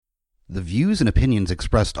The views and opinions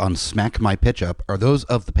expressed on Smack My Pitch Up are those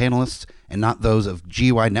of the panelists and not those of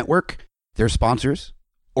GUI Network, their sponsors,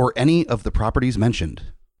 or any of the properties mentioned.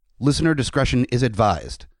 Listener discretion is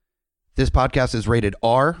advised. This podcast is rated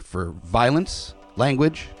R for violence,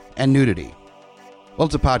 language, and nudity. Well,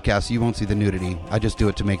 it's a podcast, so you won't see the nudity. I just do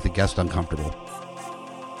it to make the guest uncomfortable.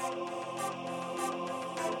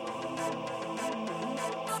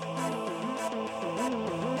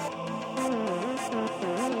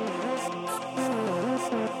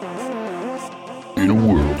 In a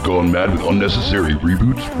world gone mad with unnecessary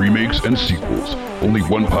reboots, remakes, and sequels, only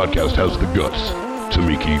one podcast has the guts to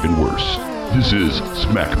make it even worse. This is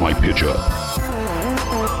Smack My Pitch Up.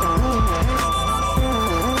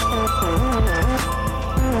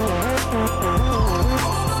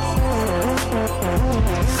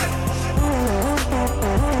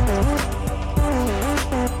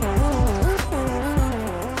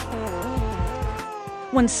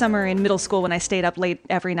 One summer in middle school when I stayed up late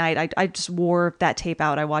every night, I just wore that tape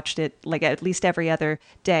out. I watched it like at least every other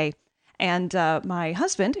day. And my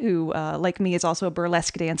husband, who like me is also a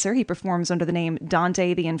burlesque dancer, he performs under the name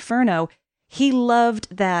Dante the Inferno. He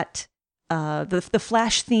loved that the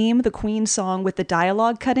Flash theme, the Queen song with the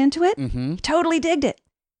dialogue cut into it. Mm-hmm. He totally digged it.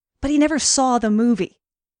 But he never saw the movie.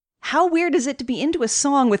 How weird is it to be into a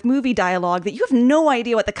song with movie dialogue that you have no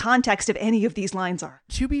idea what the context of any of these lines are?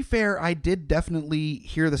 To be fair, I did definitely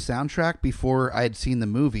hear the soundtrack before I had seen the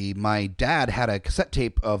movie. My dad had a cassette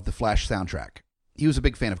tape of the Flash soundtrack. He was a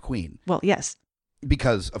big fan of Queen. Well, yes.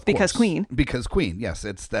 Because Queen. Because Queen, yes.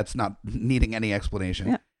 That's not needing any explanation.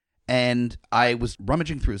 Yeah. And I was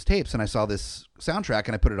rummaging through his tapes, and I saw this soundtrack,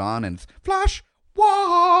 and I put it on, and it's Flash,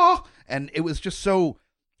 wah! And it was just so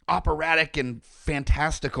operatic and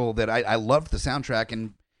fantastical that I loved the soundtrack,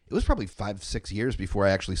 and it was probably 5-6 years before I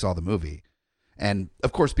actually saw the movie. And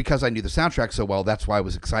of course, because I knew the soundtrack so well, that's why I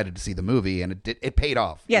was excited to see the movie, and it paid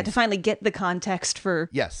off. Yeah, to finally get the context for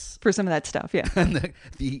some of that stuff. Yeah, and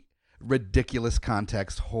the ridiculous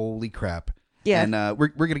context. Holy crap! Yeah, and we're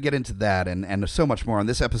going to get into that and so much more on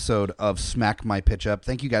this episode of Smack My Pitch Up.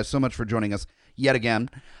 Thank you guys so much for joining us yet again.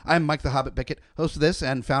 I'm Mike the Hobbit Bickett, host of this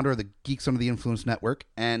and founder of the Geeks Under the Influence Network.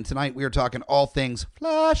 And tonight we are talking all things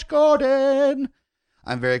Flash Gordon.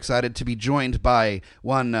 I'm very excited to be joined by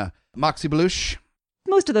one Moxie Belush.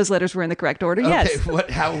 Most of those letters were in the correct order, yes.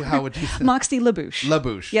 Okay, how would you say? Moxie LaBouche.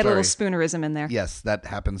 LaBouche, You had a little sorry. spoonerism in there. Yes, that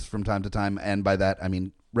happens from time to time, and by that I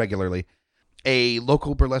mean regularly. A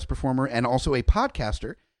local burlesque performer and also a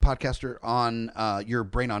podcaster on Your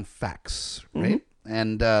Brain on Facts, right? Mm-hmm.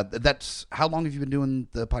 And that's, how long have you been doing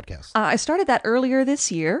the podcast? I started that earlier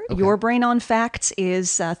this year. Okay. Your Brain on Facts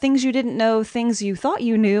is things you didn't know, things you thought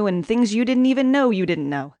you knew, and things you didn't even know you didn't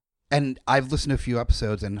know. And I've listened to a few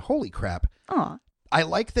episodes, and holy crap. Aw. I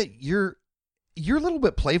like that you're a little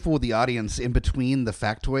bit playful with the audience in between the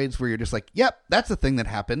factoids, where you're just like, yep, that's the thing that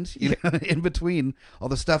happened, you know, in between all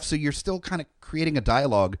the stuff. So you're still kind of creating a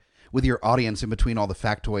dialogue with your audience in between all the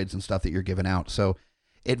factoids and stuff that you're giving out. So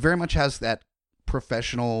it very much has that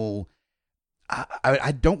professional,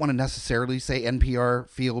 I don't want to necessarily say NPR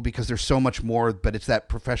feel, because there's so much more, but it's that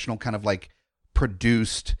professional kind of like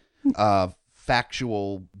produced,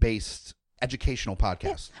 factual based educational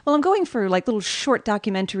podcast. Yeah. Well, I'm going for like little short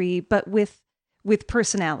documentary, but with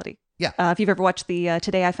personality. Yeah. If you've ever watched the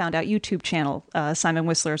Today I Found Out YouTube channel, Simon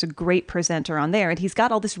Whistler is a great presenter on there, and he's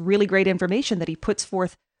got all this really great information that he puts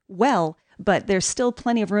forth well, but there's still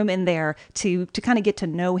plenty of room in there to kind of get to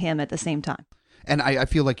know him at the same time. And I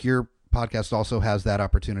feel like your podcast also has that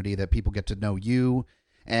opportunity that people get to know you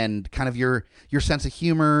and kind of your sense of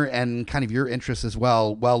humor and kind of your interests as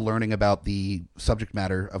well, while learning about the subject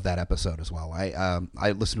matter of that episode as well.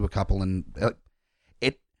 I listened to a couple, and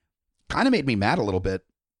it kind of made me mad a little bit,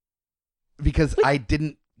 because I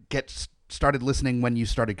didn't get started listening when you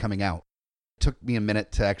started coming out. It took me a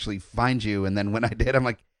minute to actually find you, and then when I did, I'm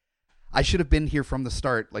like, I should have been here from the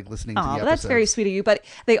start, like listening to the episodes. That's very sweet of you, but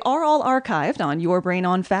they are all archived on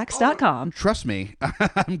yourbrainonfacts.com. Oh, trust me,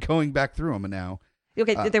 I'm going back through them now.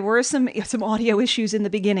 Okay, there were some audio issues in the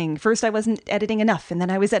beginning. First, I wasn't editing enough, and then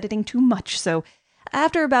I was editing too much. So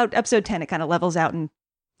after about episode 10, it kind of levels out, and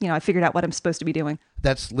I figured out what I'm supposed to be doing.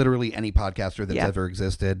 That's literally any podcaster that's ever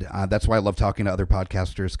existed. That's why I love talking to other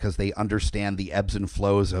podcasters, because they understand the ebbs and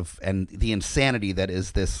flows and the insanity that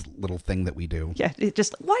is this little thing that we do. Yeah, it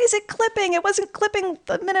just, why is it clipping? It wasn't clipping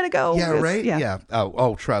a minute ago. Yeah, right? Yeah.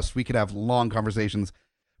 Oh, trust. We could have long conversations,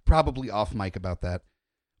 probably off mic, about that,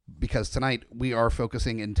 because tonight we are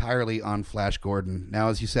focusing entirely on Flash Gordon. Now,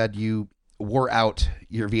 as you said, you wore out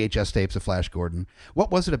your VHS tapes of Flash Gordon. What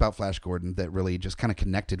was it about Flash Gordon that really just kind of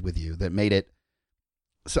connected with you, that made it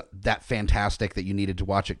that fantastic that you needed to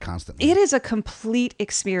watch it constantly. It is a complete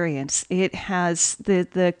experience. It has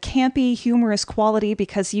the campy, humorous quality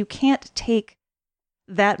because you can't take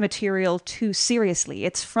that material too seriously.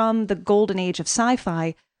 It's from the golden age of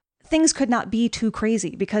sci-fi. Things could not be too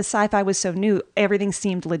crazy because sci-fi was so new. Everything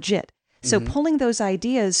seemed legit. So pulling those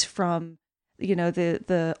ideas from,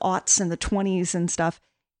 the aughts and the 20s and stuff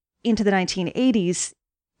into the 1980s,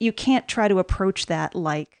 you can't try to approach that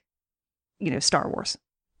like, Star Wars.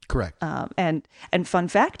 Correct. And fun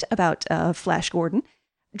fact about Flash Gordon,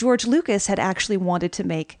 George Lucas had actually wanted to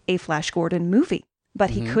make a Flash Gordon movie,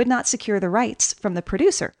 but he could not secure the rights from the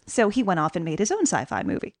producer. So he went off and made his own sci-fi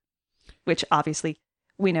movie, which obviously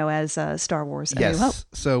we know as Star Wars: A New Hope. Yes.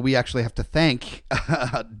 So we actually have to thank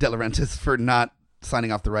De Laurentiis for not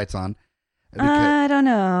signing off the rights on. I don't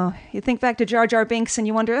know. You think back to Jar Jar Binks and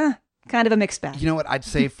you wonder, kind of a mixed bag. You know what? I'd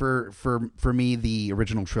say for me, the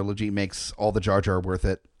original trilogy makes all the Jar Jar worth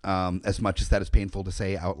it, as much as that is painful to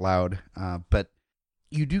say out loud. But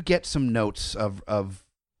you do get some notes of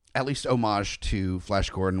at least homage to Flash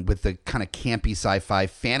Gordon with the kind of campy sci-fi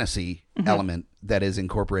fantasy element that is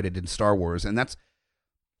incorporated in Star Wars. And that's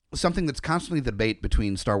something that's constantly the debate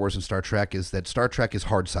between Star Wars and Star Trek, is that Star Trek is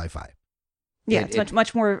hard sci-fi. Yeah, it's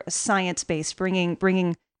much more science-based,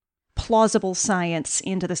 bringing plausible science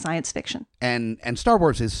into the science fiction. And Star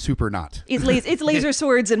Wars is super not. It's laser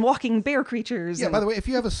swords and walking bear creatures. Yeah, by the way, if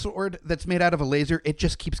you have a sword that's made out of a laser, it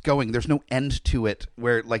just keeps going. There's no end to it,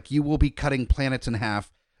 where like you will be cutting planets in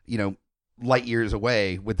half, light years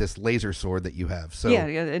away with this laser sword that you have. So yeah,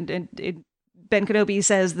 and Ben Kenobi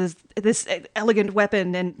says this elegant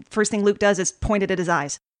weapon, and first thing Luke does is point it at his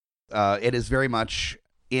eyes. It is very much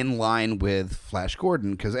in line with Flash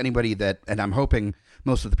Gordon, because anybody and I'm hoping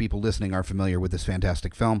most of the people listening are familiar with this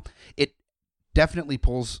fantastic film, it definitely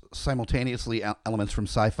pulls simultaneously elements from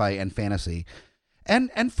sci-fi and fantasy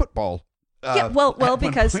and football.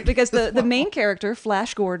 Because the main character,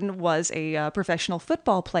 Flash Gordon, was a professional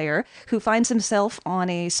football player who finds himself on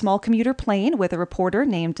a small commuter plane with a reporter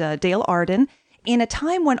named Dale Arden in a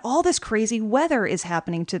time when all this crazy weather is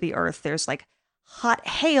happening to the Earth. There's like hot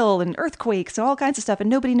hail and earthquakes and all kinds of stuff, and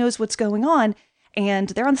nobody knows what's going on. And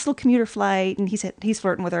they're on this little commuter flight, and he's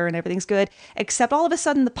flirting with her, and everything's good. Except all of a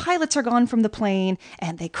sudden, the pilots are gone from the plane,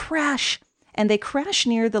 and they crash. And they crash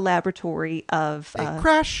near the laboratory of...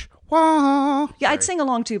 crash! Wah! Yeah, Sorry. I'd sing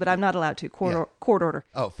along too, but I'm not allowed to. Court order.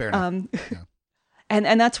 Oh, fair enough. Yeah.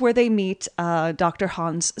 And that's where they meet Dr.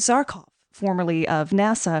 Hans Zarkov, formerly of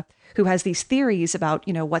NASA, who has these theories about,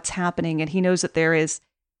 what's happening. And he knows that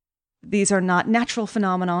these are not natural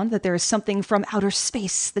phenomenon, that there is something from outer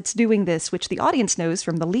space that's doing this, which the audience knows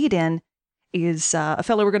from the lead-in is a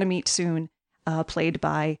fellow we're going to meet soon, played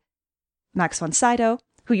by Max von Sydow,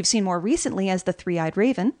 who you've seen more recently as the Three-Eyed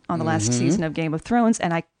Raven on the last season of Game of Thrones,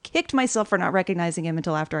 and I kicked myself for not recognizing him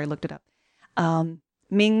until after I looked it up.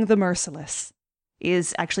 Ming the Merciless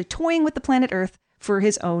is actually toying with the planet Earth for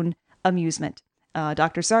his own amusement.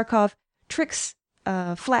 Dr. Zarkov tricks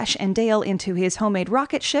Flash and Dale into his homemade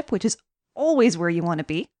rocket ship, which is always where you want to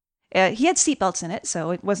be. He had seatbelts in it,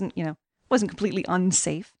 so it wasn't completely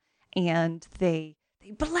unsafe. And they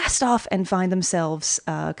blast off and find themselves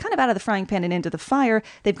kind of out of the frying pan and into the fire.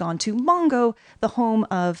 They've gone to Mongo, the home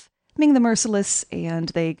of Ming the Merciless, and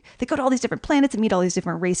they go to all these different planets and meet all these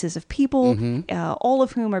different races of people, all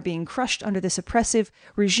of whom are being crushed under this oppressive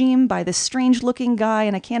regime by this strange-looking guy,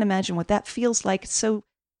 and I can't imagine what that feels like. It's so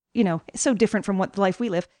different from what life we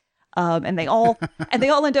live. And they all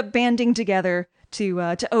end up banding together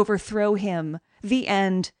to overthrow him. The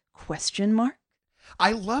end? ?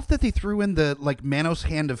 I love that they threw in the Manos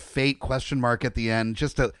Hand of Fate ? At the end.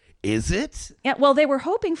 Is it? Yeah. Well, they were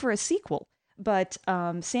hoping for a sequel, but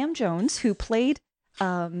Sam Jones, who played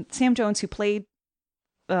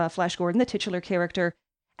Flash Gordon, the titular character,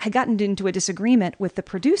 had gotten into a disagreement with the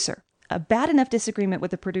producer. A bad enough disagreement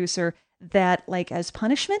with the producer that, as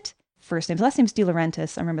punishment, last name's De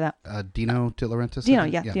Laurentiis, I remember that. Dino De Laurentiis? Dino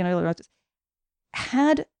De Laurentiis.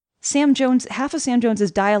 Had half of Sam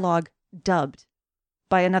Jones's dialogue dubbed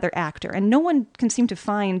by another actor, and no one can seem to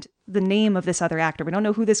find the name of this other actor. We don't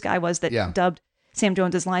know who this guy was that dubbed Sam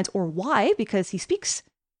Jones's lines, or why, because he speaks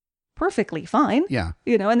perfectly fine. Yeah.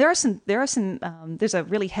 And there's a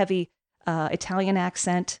really heavy Italian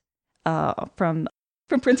accent from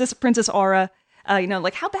Princess Aura.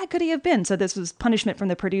 How bad could he have been? So this was punishment from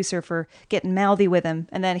the producer for getting mouthy with him,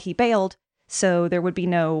 and then he bailed, so there would be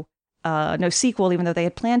no sequel, even though they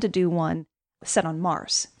had planned to do one set on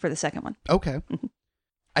Mars for the second one. Okay.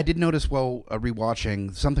 I did notice while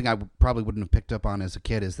rewatching something I probably wouldn't have picked up on as a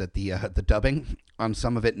kid is that the dubbing on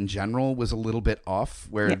some of it in general was a little bit off,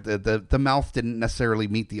 where the mouth didn't necessarily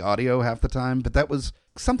meet the audio half the time. But that was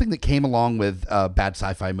something that came along with bad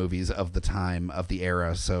sci-fi movies of the time, of the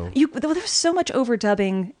era. So there's so much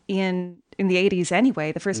overdubbing in the 80s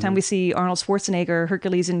anyway. The first time we see Arnold Schwarzenegger,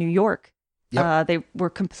 Hercules in New York, they were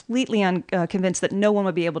completely convinced that no one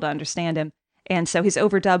would be able to understand him. And so he's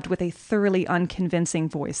overdubbed with a thoroughly unconvincing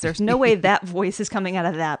voice. There's no way that voice is coming out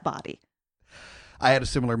of that body. I had a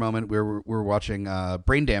similar moment where we're watching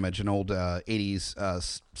Brain Damage, an old 80s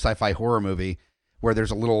sci-fi horror movie, where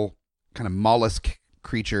there's a little kind of mollusk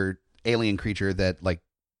creature, alien creature that like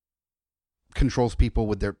controls people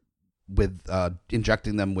with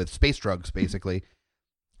injecting them with space drugs, basically.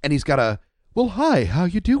 And he's got a, well, hi, how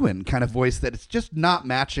you doing? kind of voice that it's just not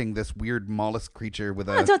matching this weird mollusk creature with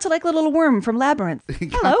a... So it's like a little worm from Labyrinth.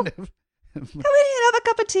 Hello. Come in, have a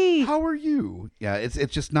cup of tea. How are you? Yeah, it's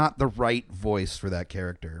just not the right voice for that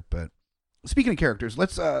character. But speaking of characters,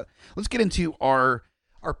 let's get into our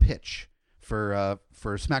pitch for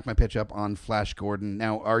Smack My Pitch Up on Flash Gordon.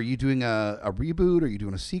 Now, are you doing a reboot? Are you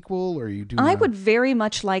doing a sequel? Or are you doing? I would very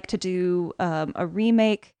much like to do a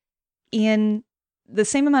remake in the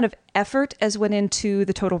same amount of effort as went into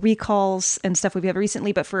the Total Recalls and stuff we've had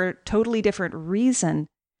recently, but for a totally different reason.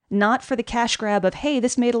 Not for the cash grab of, hey,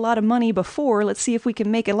 this made a lot of money before, let's see if we can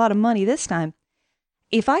make a lot of money this time.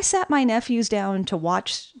 If I sat my nephews down to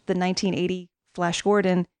watch the 1980 Flash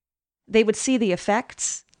Gordon, they would see the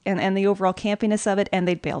effects and the overall campiness of it, and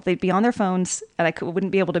they'd bail. They'd be on their phones, and I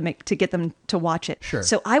wouldn't be able to get them to watch it. Sure.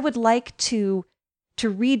 So I would like to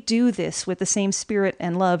redo this with the same spirit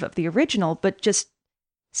and love of the original, but just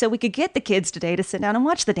so we could get the kids today to sit down and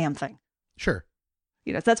watch the damn thing. Sure.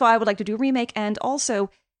 You know, that's why I would like to do a remake. And also,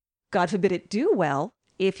 God forbid it do well,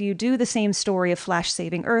 if you do the same story of Flash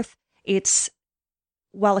saving Earth, it's,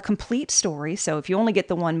 while a complete story, so if you only get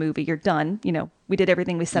the one movie, you're done. You know, we did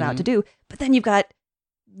everything we set out to do. But then you've got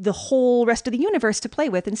the whole rest of the universe to play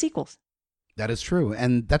with in sequels. That is true.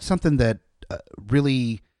 And that's something that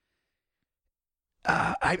really...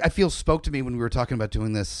 I feel spoke to me when we were talking about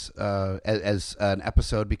doing this as an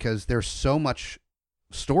episode, because there's so much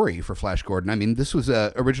story for Flash Gordon. I mean, this was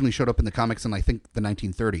originally showed up in the comics in, I think, the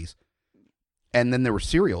 1930s. And then there were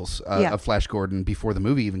serials of Flash Gordon before the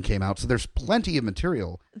movie even came out. So there's plenty of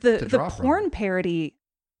material to draw from. The porn parody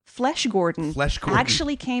Flesh Gordon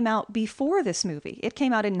actually came out before this movie. It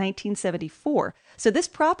came out in 1974. So this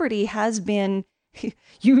property has been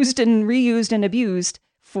used and reused and abused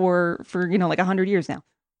for like 100 years now.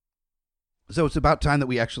 So it's about time that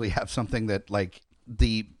we actually have something that like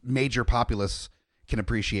the major populace can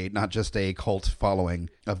appreciate, not just a cult following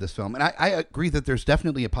of this film. And I agree that there's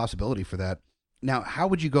definitely a possibility for that. Now, how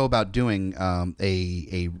would you go about doing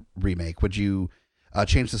a remake? Would you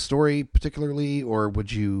change the story particularly, or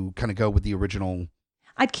would you kind of go with the original?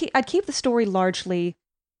 I'd keep the story largely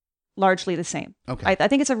the same. Okay. I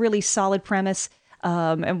think it's a really solid premise.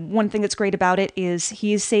 And one thing that's great about it is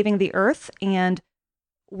he's saving the Earth, and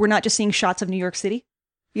we're not just seeing shots of New York City,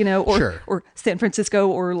 or San Francisco,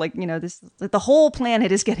 or the whole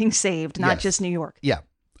planet is getting saved, not just New York. Yeah,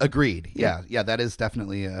 agreed. Yeah, that is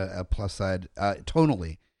definitely a plus side.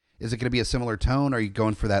 Tonally, is it going to be a similar tone? Are you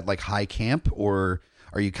going for that like high camp, or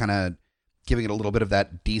are you kind of giving it a little bit of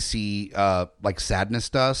that DC like sadness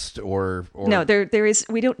dust, or no? There is.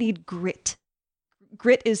 We don't need grit.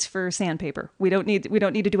 Grit is for sandpaper. We don't need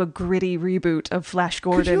to do a gritty reboot of Flash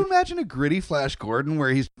Gordon. Could you imagine a gritty Flash Gordon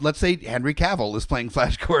where let's say Henry Cavill is playing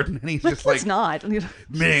Flash Gordon, and he's just like, not.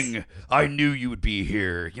 Ming, I knew you would be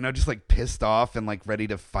here. Just like pissed off and like ready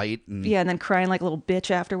to fight. And then crying like a little bitch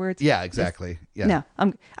afterwards. Yeah, exactly. Yeah.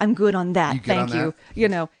 No, I'm good on that. Thank you.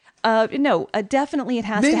 No, definitely it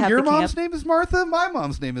has Ming, to have your the mom's camp. name is Martha? My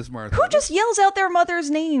mom's name is Martha. Who just yells out their mother's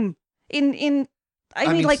name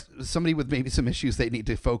I mean, like somebody with maybe some issues they need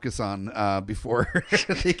to focus on before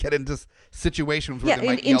they get into situations where they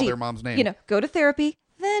might yell their mom's name. Go to therapy,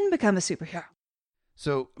 then become a superhero.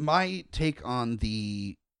 So my take on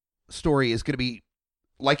the story is going to be,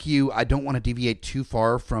 like you, I don't want to deviate too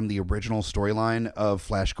far from the original storyline of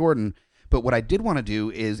Flash Gordon, but what I did want to do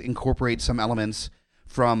is incorporate some elements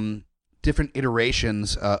from different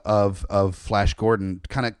iterations of Flash Gordon,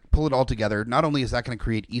 kind of pull it all together. Not only is that going to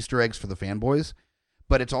create Easter eggs for the fanboys,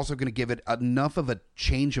 but it's also going to give it enough of a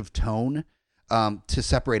change of tone to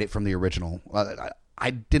separate it from the original. I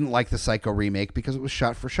didn't like the Psycho remake because it was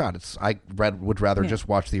shot for shot. I would rather just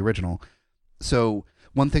watch the original. So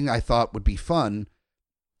one thing I thought would be fun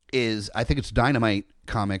is, I think it's Dynamite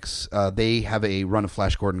Comics. They have a run of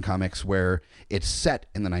Flash Gordon comics where it's set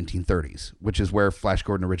in the 1930s, which is where Flash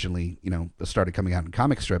Gordon originally, started coming out in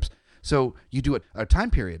comic strips. So you do a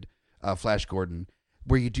time period, Flash Gordon,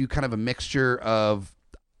 where you do kind of a mixture of,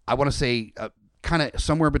 I want to say, kind of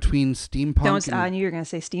somewhere between steampunk. I knew you were going to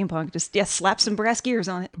say steampunk. Just slap some brass gears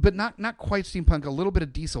on it. But not quite steampunk. A little bit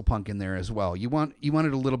of diesel punk in there as well. You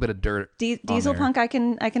wanted a little bit of dirt. Diesel punk, I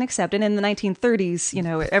can accept. And in the 1930s,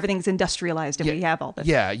 everything's industrialized, and we have all this.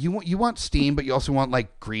 Yeah, you want steam, but you also want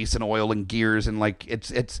like grease and oil and gears, and like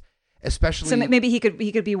it's especially. So maybe he could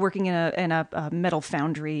be working in a metal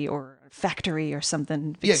foundry or factory or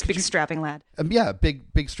something. Big strapping lad.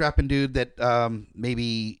 Big strapping dude that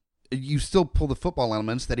maybe. You still pull the football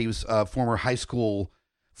elements that he was a former high school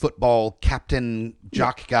football captain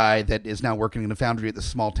jock guy that is now working in a foundry at this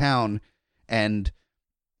small town and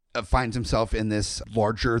finds himself in this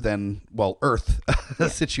larger than, Earth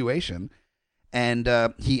situation. And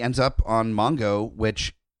he ends up on Mongo,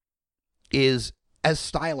 which is as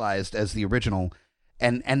stylized as the original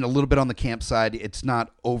and a little bit on the camp side. It's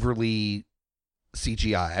not overly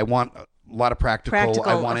CGI. I want a lot of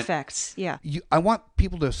practical effects. I want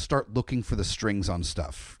people to start looking for the strings on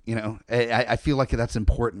stuff. I feel like that's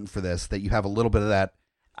important for this, that you have a little bit of that.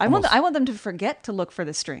 I want them to forget to look for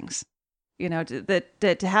the strings.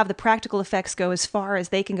 To have the practical effects go as far as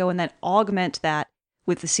they can go, and then augment that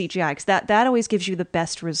with the CGI, because that always gives you the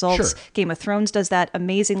best results. Sure. Game of Thrones does that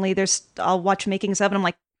amazingly. I'll watch makings of it. I'm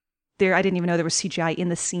like, I didn't even know there was CGI in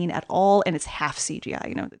the scene at all, and it's half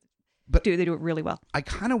CGI. But they do it really well. I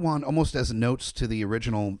kind of want, almost as notes to the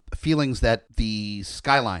original, feelings that the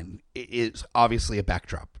skyline is obviously a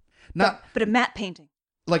backdrop, but a matte painting,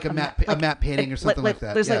 like a matte painting or something like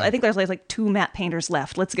that. I think there's like 2 matte painters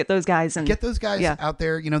left. Let's get those guys out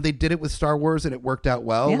there. They did it with Star Wars and it worked out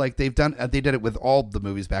well. Yeah. Like they did it with all the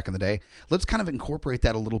movies back in the day. Let's kind of incorporate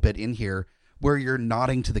that a little bit in here, where you're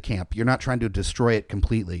nodding to the camp. You're not trying to destroy it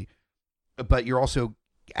completely, but you're also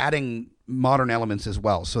adding modern elements as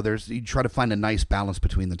well. So you try to find a nice balance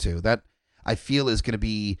between the two. That I feel is going to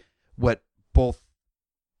be what both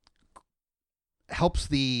helps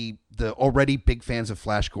the already big fans of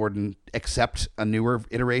Flash Gordon accept a newer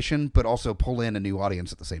iteration, but also pull in a new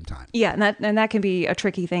audience at the same time. Yeah, and that can be a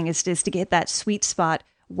tricky thing, is to get that sweet spot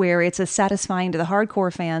where it's as satisfying to the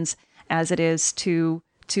hardcore fans as it is to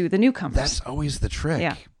the newcomers. That's always the trick.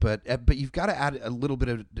 Yeah. But you've got to add a little bit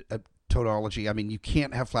of tautology. I mean, you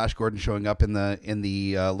can't have Flash Gordon showing up in the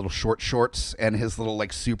little short shorts and his little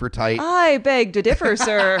like super tight. I beg to differ,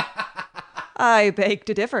 sir. I beg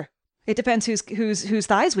to differ. It depends whose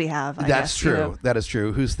thighs we have. That's true. That is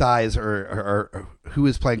true. Whose thighs are who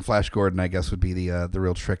is playing Flash Gordon, I guess, would be the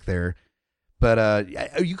real trick there. But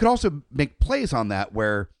you could also make plays on that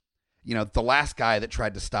where, the last guy that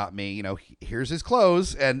tried to stop me, here's his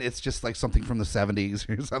clothes, and it's just like something from the 70s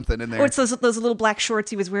or something in there. Or it's those little black shorts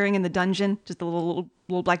he was wearing in the dungeon, just the little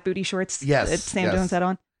black booty shorts. Yes, that Sam Jones had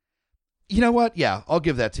on. You know what? Yeah, I'll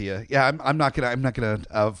give that to you. Yeah, I'm not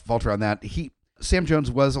gonna falter on that. Sam Jones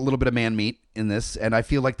was a little bit of man meat in this, and I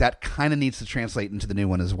feel like that kind of needs to translate into the new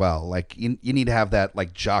one as well. Like you need to have that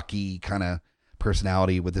like jockey kind of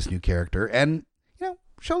personality with this new character, and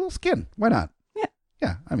show a little skin. Why not?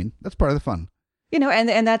 Yeah, I mean, that's part of the fun.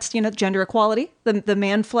 And that's, gender equality. The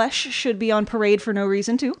man flesh should be on parade for no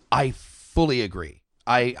reason, too. I fully agree.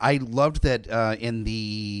 I loved that in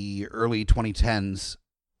the early 2010s,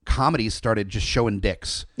 comedies started just showing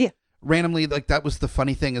dicks. Yeah. Randomly, like, that was the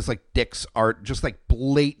funny thing, is like dicks are just like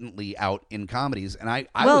blatantly out in comedies. And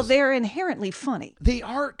they're inherently funny. They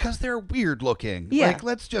are, because they're weird looking. Yeah. Like,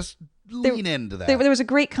 let's just lean into that. There was a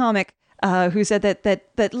great comic who said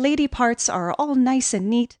that lady parts are all nice and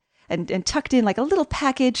neat and tucked in like a little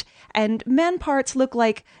package, and men parts look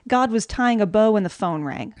like God was tying a bow and the phone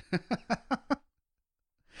rang.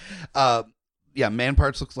 Yeah, man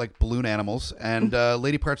parts looks like balloon animals, and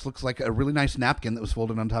lady parts looks like a really nice napkin that was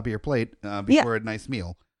folded on top of your plate before a nice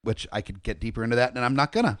meal, which I could get deeper into that, and I'm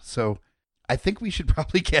not gonna. So I think we should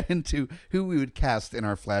probably get into who we would cast in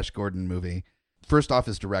our Flash Gordon movie. First off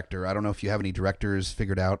is director. I don't know if you have any directors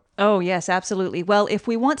figured out. Oh, yes, absolutely. Well, if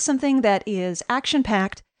we want something that is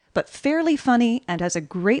action-packed, but fairly funny and has a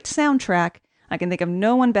great soundtrack, I can think of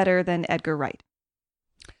no one better than Edgar Wright.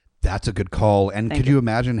 That's a good call. And Thank could you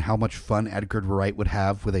imagine how much fun Edgar Wright would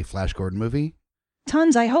have with a Flash Gordon movie?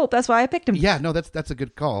 Tons, I hope. That's why I picked him. Yeah, no, that's a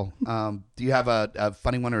good call. Do you have a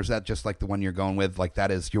funny one, or is that just like the one you're going with? Like that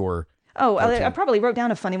is your... Oh, I probably wrote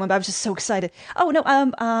down a funny one, but I was just so excited. Oh, no,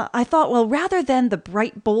 I thought, well, rather than the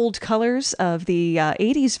bright, bold colors of the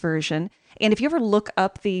 80s version, and if you ever look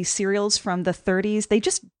up the serials from the 30s, they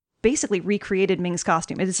just basically recreated Ming's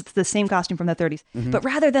costume. It's the same costume from the 30s. But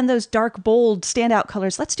rather than those dark, bold, standout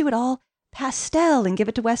colors, let's do it all pastel and give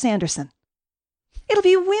it to Wes Anderson. It'll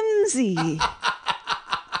be whimsy.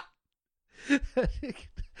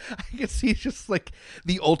 I can see just like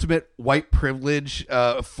the ultimate white privilege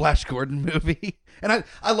Flash Gordon movie, and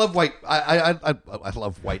I love white. I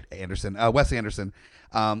love white Anderson, Wes Anderson.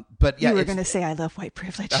 But yeah, you were going to say I love white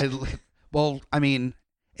privilege. Well, I mean,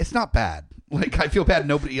 it's not bad. Like I feel bad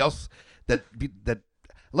nobody else that.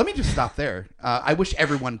 Let me just stop there. I wish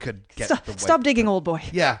everyone could get stop digging, old boy.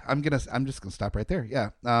 Yeah, I'm just gonna stop right there. Yeah.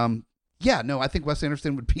 Yeah. No, I think Wes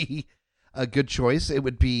Anderson would be a good choice. It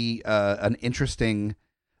would be an interesting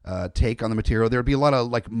take on the material. There would be a lot of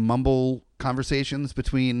like mumble conversations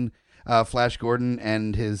between Flash Gordon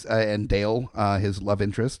and his and Dale, his love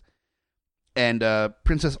interest, and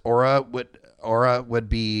Princess Aura would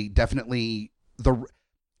be definitely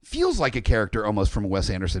feels like a character almost from a Wes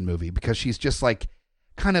Anderson movie because she's just like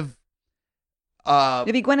kind of.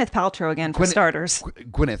 It'd be Gwyneth Paltrow again for starters.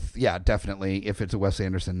 Gwyneth, yeah, definitely. If it's a Wes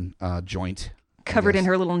Anderson joint. Covered in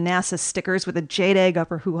her little NASA stickers with a jade egg up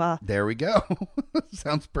her hoo-ha. There we go.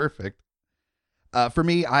 Sounds perfect. For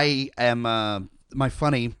me, I am my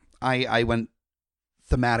funny. I went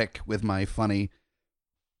thematic with my funny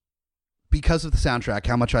because of the soundtrack,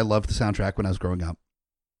 how much I loved the soundtrack when I was growing up.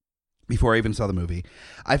 Before I even saw the movie,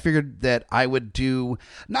 I figured that I would do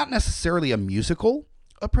not necessarily a musical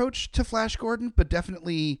approach to Flash Gordon, but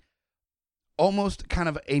definitely almost kind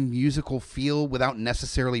of a musical feel without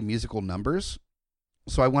necessarily musical numbers.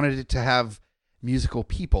 So I wanted it to have musical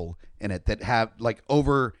people in it that have like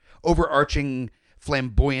overarching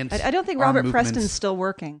flamboyant. I don't think Robert Preston's still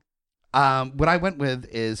working. What I went with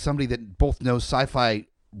is somebody that both knows sci-fi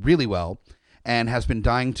really well and has been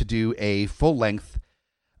dying to do a full-length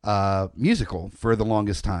musical for the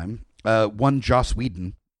longest time. One Joss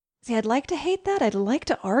Whedon. See, I'd like to hate that. I'd like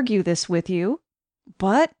to argue this with you,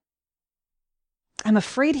 but I'm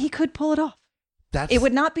afraid he could pull it off. It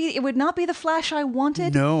would not be the Flash I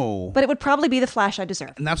wanted. No. But it would probably be the Flash I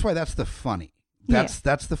deserve. And that's why that's the funny.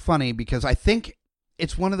 That's the funny because I think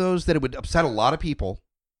it's one of those that it would upset a lot of people.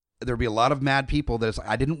 There'd be a lot of mad people that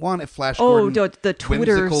I didn't want a Flash Gordon. Oh, the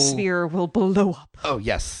Twitter sphere will blow up. Oh,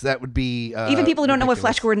 yes. That would be even people who don't ridiculous. know what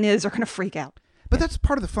Flash Gordon is are going to freak out. But that's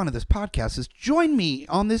part of the fun of this podcast is join me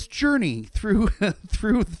on this journey through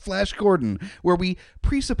Flash Gordon, where we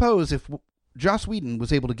presuppose if Joss Whedon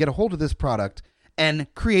was able to get a hold of this product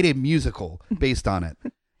and create a musical based on it.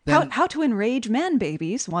 How to enrage man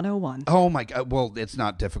babies 101. Oh my God. Well, it's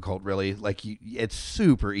not difficult really. Like it's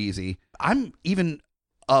super easy. I'm even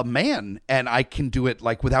a man and I can do it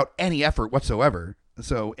like without any effort whatsoever.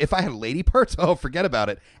 So if I had lady parts, oh, forget about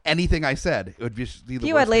it. Anything I said, it would be the If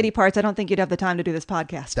you had lady parts, I don't think you'd have the time to do this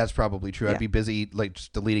podcast. That's probably true. Yeah. I'd be busy like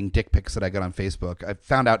just deleting dick pics that I got on Facebook. I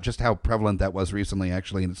found out just how prevalent that was recently,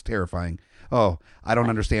 actually, and it's terrifying. Oh, I don't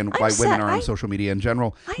understand why women are on social media in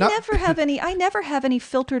general. I never have any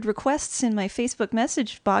filtered requests in my Facebook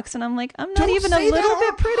message box, and I'm like, I'm not even a little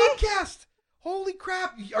bit pretty. Podcast. Holy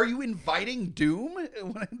crap! Are you inviting doom?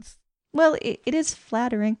 Well, it is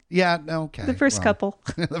flattering. Yeah, okay. The first couple.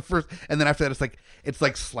 The first, and then after that, it's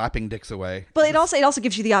like slapping dicks away. But it also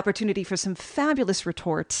gives you the opportunity for some fabulous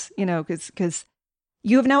retorts, because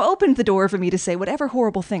you have now opened the door for me to say whatever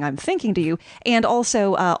horrible thing I'm thinking to you. And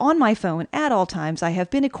also on my phone at all times, I have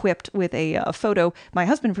been equipped with a photo my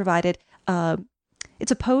husband provided.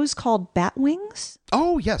 It's a pose called bat wings.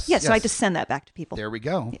 Oh, yes. Yes, so I just send that back to people. There we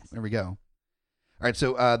go. Yes. There we go. All right,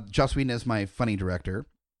 so Joss Whedon is my funny director.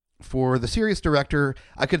 For the serious director,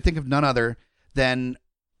 I could think of none other than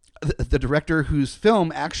the director whose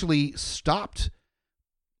film actually stopped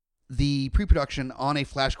the pre-production on a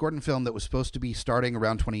Flash Gordon film that was supposed to be starting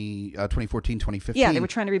around 2014, 2015. Yeah, they were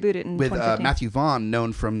trying to reboot it in 2015. With Matthew Vaughn,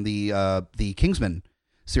 known from the Kingsman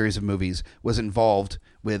series of movies, was involved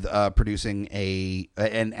with producing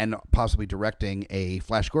and possibly directing a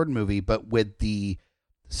Flash Gordon movie, but with the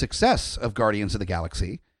success of Guardians of the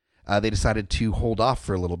Galaxy, they decided to hold off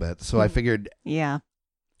for a little bit. So I figured,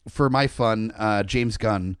 for my fun, James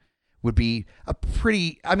Gunn would be a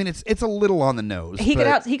pretty. I mean, it's a little on the nose. He could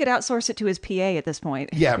outsource it to his PA at this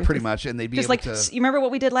point. Yeah, pretty much, and they'd be just able like to. You remember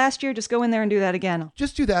what we did last year? Just go in there and do that again.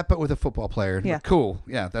 Just do that, but with a football player. Yeah, cool.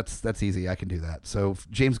 Yeah, that's easy. I can do that. So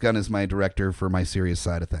James Gunn is my director for my serious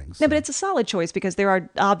side of things. No, but it's a solid choice because there are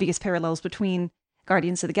obvious parallels between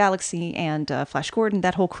Guardians of the Galaxy and Flash Gordon,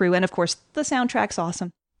 that whole crew, and of course the soundtrack's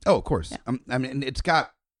awesome. Oh, of course. Yeah. I mean, it's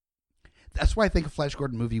got. That's why I think a Flash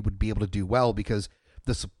Gordon movie would be able to do well, because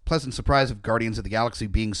the pleasant surprise of Guardians of the Galaxy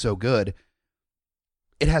being so good,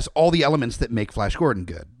 it has all the elements that make Flash Gordon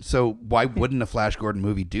good. So why wouldn't a Flash Gordon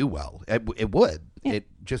movie do well? It would. Yeah. It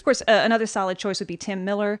just Of course, another solid choice would be Tim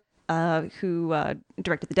Miller, who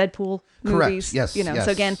directed the Deadpool Correct. movies. Yes, yes.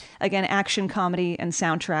 So again, action, comedy, and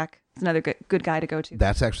soundtrack. It's another good guy to go to.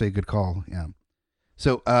 That's actually a good call. Yeah.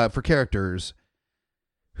 So for characters,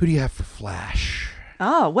 who do you have for Flash?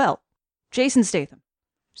 Oh, well, Jason Statham.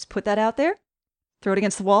 Just put that out there, throw it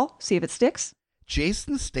against the wall, see if it sticks.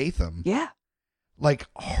 Jason Statham. Yeah. Like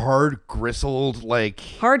hard gristled, like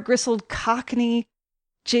Hard gristled Cockney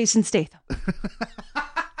Jason Statham.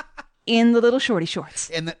 In the little shorty shorts.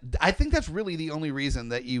 and I think that's really the only reason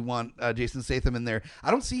that you want Jason Statham in there. I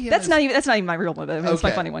don't see him. That's not even my real one, but it's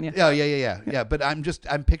my funny one, yeah. Yeah. But I'm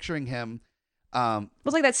picturing him. It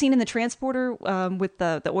was like that scene in the transporter with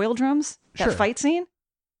the oil drums, that Sure. fight scene.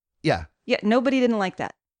 Yeah. Yeah, nobody didn't like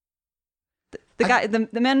that. The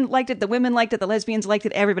men liked it, the women liked it, the lesbians liked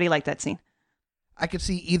it, everybody liked that scene. I could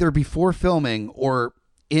see either before filming or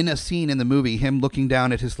in a scene in the movie him looking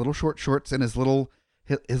down at his little short shorts and his little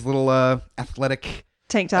athletic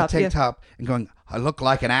Tank top. top and going, I look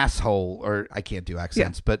like an asshole, or I can't do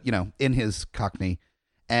accents, but in his Cockney.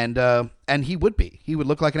 And he would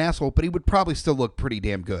look like an asshole, but he would probably still look pretty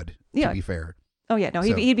damn good, to be fair. Oh yeah, no,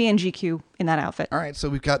 So- he'd be in GQ in that outfit. All right, so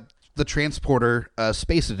we've got the Transporter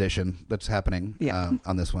Space Edition that's happening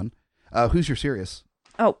on this one. Who's your serious?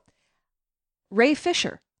 Oh, Ray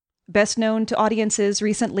Fisher, best known to audiences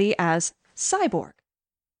recently as Cyborg.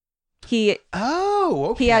 He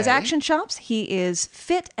has action chops, he is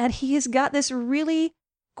fit, and he has got this really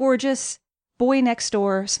gorgeous boy next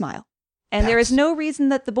door smile. And there is no reason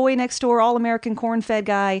that the boy next door all-American corn-fed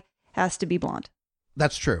guy has to be blonde.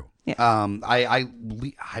 That's true. Yeah. I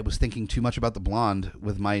was thinking too much about the blonde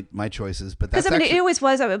with my choices, but that's Because it always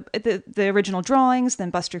was the original drawings, then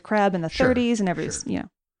Buster Crabbe in the Sure, 30s, and everything. sure.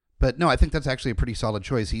 But no, I think that's actually a pretty solid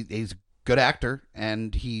choice. He's a good actor,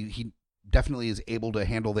 and he definitely is able to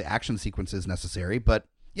handle the action sequences necessary. But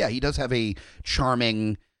yeah, he does have a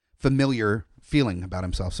charming, familiar feeling about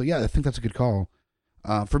himself. So yeah, I think that's a good call.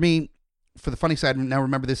 For me, for the funny side, now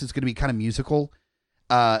remember this is going to be kind of musical.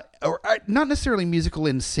 Or not necessarily musical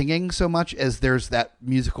in singing so much as there's that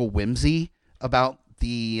musical whimsy about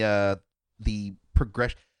the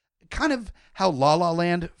progression. Kind of how La La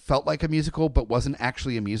Land felt like a musical but wasn't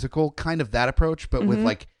actually a musical. Kind of that approach, but with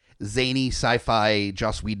like zany sci-fi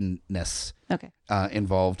Joss Whedon-ness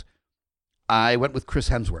involved. I went with Chris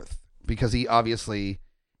Hemsworth because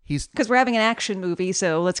because we're having an action movie,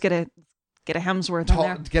 so let's get a Hemsworth in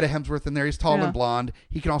there. Get a Hemsworth in there. He's tall and blonde.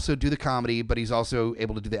 He can also do the comedy, but he's also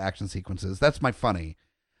able to do the action sequences. That's my funny.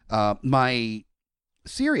 My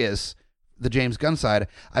serious, the James Gunn side,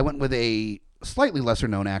 I went with a slightly lesser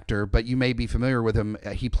known actor, but you may be familiar with him.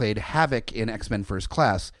 He played Havoc in X-Men First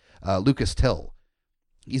Class, Lucas Till.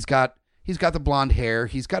 He's got the blonde hair.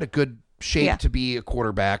 He's got a good shape to be a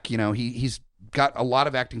quarterback. He's got a lot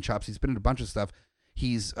of acting chops. He's been in a bunch of stuff.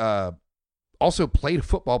 He's also played a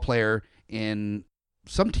football player in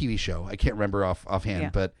some TV show. I can't remember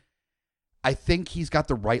offhand, but I think he's got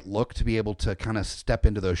the right look to be able to kind of step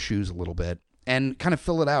into those shoes a little bit and kind of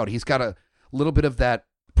fill it out. He's got a little bit of that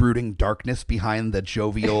brooding darkness behind the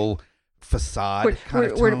jovial facade.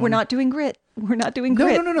 We're not doing Grit. We're not doing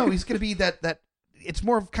Grit. No. He's going to be that. It's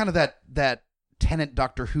more of kind of that Tennant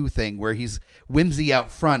Doctor Who thing where he's whimsy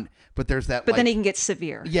out front, but there's that. But then he can get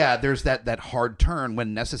severe. Yeah, there's that hard turn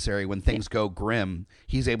when necessary. When things go grim,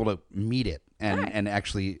 he's able to meet it and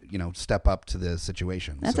actually step up to the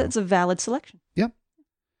situation. That's a valid selection. Yeah.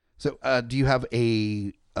 So, do you have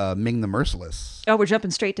a Ming the Merciless? Oh, we're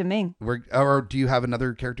jumping straight to Ming. Or do you have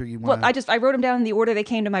another character you want? Well, I wrote them down in the order they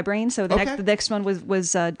came to my brain. So the next one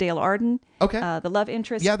was Dale Arden. Okay. The love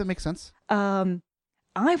interest. Yeah, that makes sense.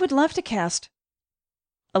 I would love to cast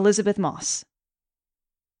Elizabeth Moss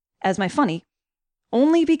as my funny,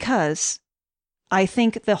 only because I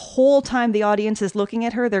think the whole time the audience is looking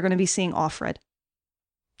at her, they're going to be seeing Offred.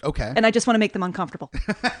 Okay. And I just want to make them uncomfortable.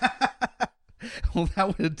 Well,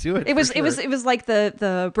 that would do it. It was like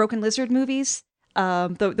the Broken Lizard movies.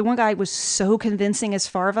 The one guy was so convincing as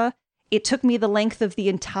Farva. It took me the length of the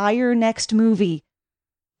entire next movie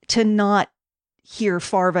to not hear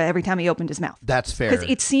Farva every time he opened his mouth. That's fair. Because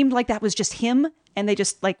it seemed like that was just him, and they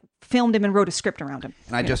just filmed him and wrote a script around him.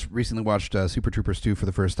 And I just recently watched Super Troopers 2 for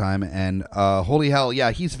the first time, and holy hell,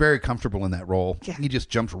 yeah, he's very comfortable in that role. Yeah. He just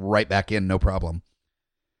jumped right back in, no problem.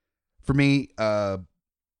 For me, Dale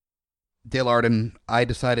Arden, I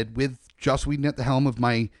decided with Joss Whedon at the helm of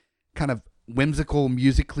my kind of whimsical,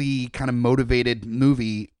 musically kind of motivated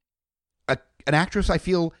movie, an actress I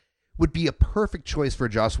feel would be a perfect choice for a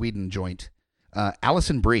Joss Whedon joint.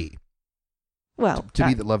 Alison Brie. Well, to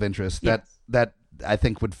be the love interest. yes. That I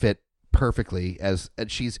think would fit perfectly as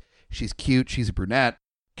she's cute. She's a brunette.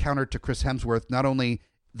 Counter to Chris Hemsworth, not only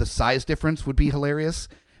the size difference would be hilarious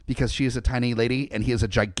because she is a tiny lady and he is a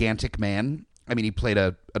gigantic man. I mean, he played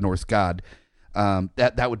a Norse god.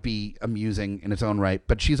 That would be amusing in its own right.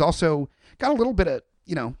 But she's also got a little bit of,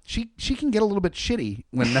 she can get a little bit shitty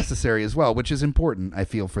when necessary as well, which is important, I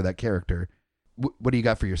feel, for that character. What do you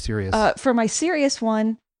got for your serious? For my serious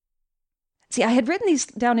one, see, I had written these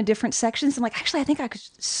down in different sections. I'm like, actually, I think I could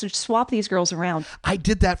swap these girls around. I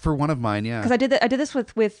did that for one of mine, yeah. Because I did this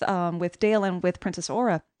with Dale and with Princess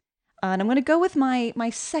Aura. And I'm going to go with my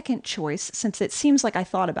second choice since it seems like I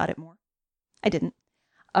thought about it more. I didn't.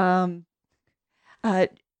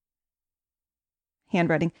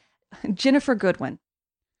 Handwriting. Ginnifer Goodwin.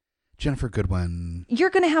 Ginnifer Goodwin. You're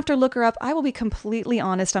going to have to look her up. I will be completely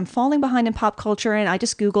honest. I'm falling behind in pop culture, and I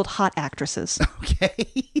just Googled hot actresses. Okay.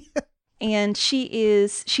 And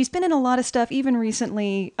she's been in a lot of stuff, even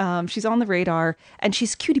recently. She's on the radar, and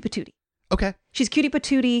she's cutie patootie. Okay. She's cutie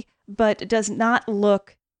patootie, but does not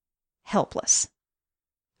look helpless.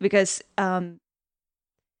 Because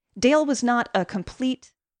Dale was not a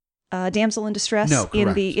complete damsel in distress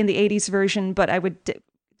in the 80s version, but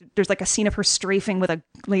there's like a scene of her strafing with a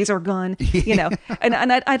laser gun,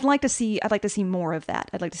 and I'd like to see more of that.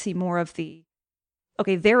 I'd like to see more of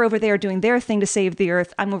okay, they're over there doing their thing to save the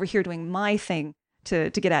Earth. I'm over here doing my thing to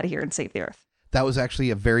get out of here and save the Earth. That was actually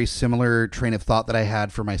a very similar train of thought that I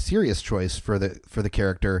had for my serious choice for the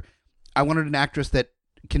character. I wanted an actress that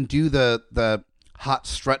can do the hot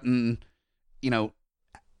strutting,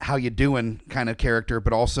 how you doing kind of character,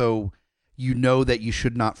 but also that you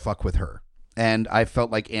should not fuck with her. And I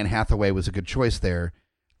felt like Anne Hathaway was a good choice there.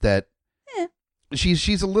 That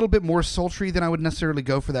she's a little bit more sultry than I would necessarily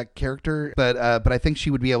go for that character, but I think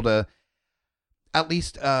she would be able to, at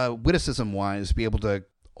least witticism wise, be able to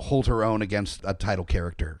hold her own against a title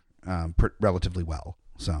character relatively well.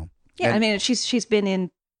 So yeah, I mean she's been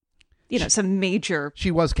in some major.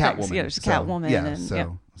 She was Catwoman. Things. Yeah, she's Catwoman. Yeah,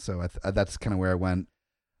 so that's kind of where I went.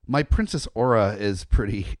 My Princess Aura is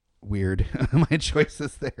pretty weird. My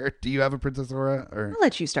choices there. Do you have a Princess Aura? Or? I'll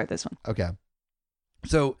let you start this one. Okay.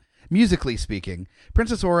 So musically speaking,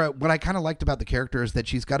 Princess Aura, what I kind of liked about the character is that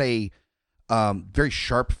she's got a very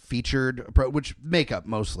sharp featured approach, which makeup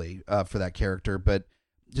mostly for that character, but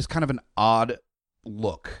just kind of an odd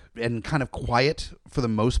look and kind of quiet for the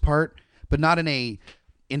most part, but not in a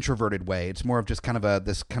introverted way. It's more of just kind of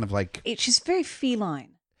this kind of like she's very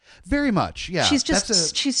feline. Very much, yeah. She's just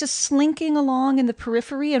slinking along in the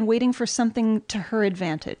periphery and waiting for something to her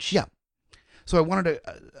advantage. Yeah. So I wanted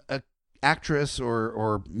a actress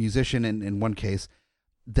or musician in one case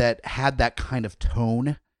that had that kind of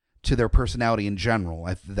tone to their personality in general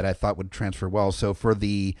that I thought would transfer well. So for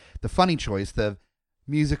the funny choice, the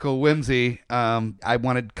musical whimsy, I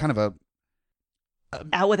wanted kind of a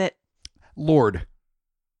out with it. Lorde.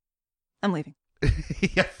 I'm leaving.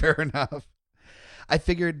 Yeah, fair enough. I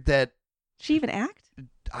figured that she even act?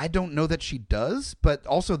 I don't know that she does, but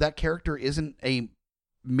also that character isn't a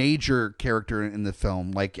major character in the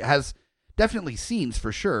film. Like, it has definitely scenes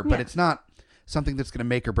for sure, but it's not something that's going to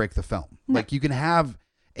make or break the film. No. Like, you can have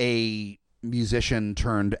a musician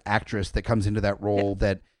turned actress that comes into that role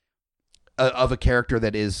that of a character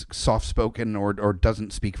that is soft spoken or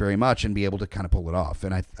doesn't speak very much and be able to kind of pull it off.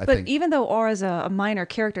 And I think even though Aura's a minor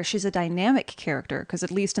character, she's a dynamic character because at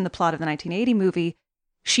least in the plot of the 1980 movie,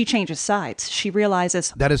 she changes sides. She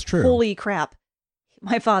realizes that is true. Holy crap,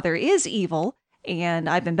 my father is evil, and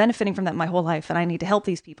I've been benefiting from that my whole life, and I need to help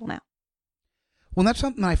these people now. Well, that's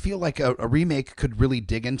something I feel like a remake could really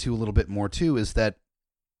dig into a little bit more too. Is that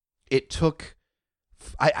it took?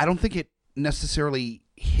 I don't think it necessarily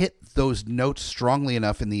hit those notes strongly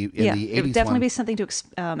enough in the 80s. It would definitely be something to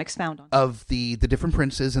expound on. Of the different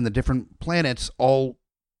princes and the different planets all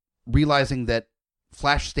realizing that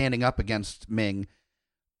Flash standing up against Ming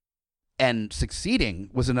and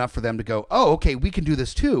succeeding was enough for them to go, oh, okay, we can do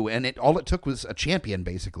this too. And all it took was a champion,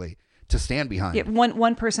 basically, to stand behind. Yeah,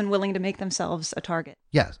 one person willing to make themselves a target.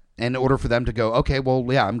 Yes, in order for them to go, okay, well,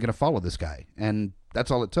 yeah, I'm going to follow this guy. And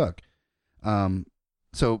that's all it took.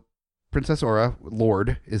 So Princess Aura,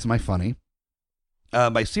 Lorde, is my funny.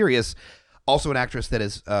 My serious, also an actress that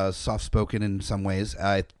is soft-spoken in some ways,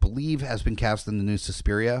 I believe has been cast in the new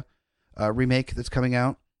Suspiria remake that's coming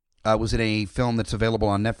out. Was in a film that's available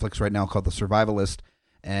on Netflix right now called The Survivalist,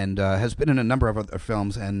 and has been in a number of other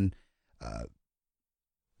films, and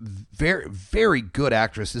very, very good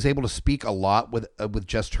actress, is able to speak a lot with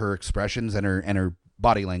just her expressions and her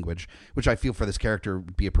body language, which I feel for this character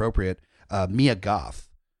would be appropriate. Mia Goth.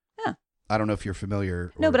 I don't know if you're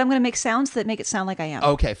familiar. No, but I'm going to make sounds that make it sound like I am.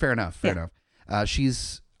 Okay, fair enough. Fair enough.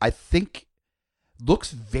 She's, I think,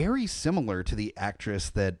 looks very similar to the actress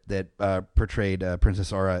that portrayed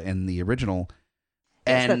Princess Aura in the original.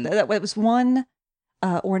 Yes, And that was one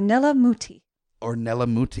Ornella Muti. Ornella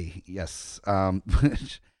Muti, yes.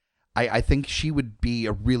 I think she would be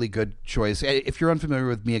a really good choice. If you're unfamiliar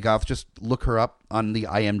with Mia Goth, just look her up on the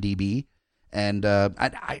IMDb, and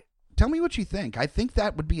I tell me what you think. I think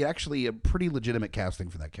that would be actually a pretty legitimate casting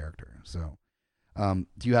for that character. So,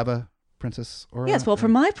 do you have a Princess Aura? Yes, well, for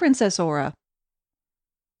my Princess Aura,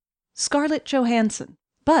 Scarlett Johansson.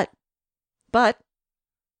 But I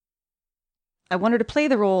want her to play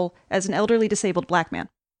the role as an elderly disabled black man.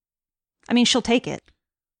 I mean, she'll take it.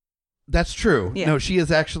 That's true. Yeah. No, she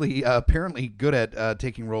is actually apparently good at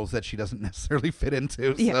taking roles that she doesn't necessarily fit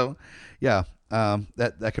into. Yeah. So, yeah,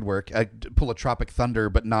 that could work. Pull a Tropic Thunder,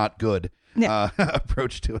 but not good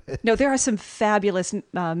approach to it. No, there are some fabulous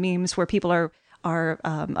memes where people are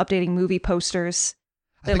updating movie posters.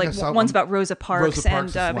 They're like one's about Rosa Parks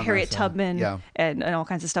and Harriet Tubman and all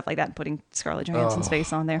kinds of stuff like that, and putting Scarlett Johansson's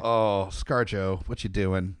face on there. Oh, ScarJo, what you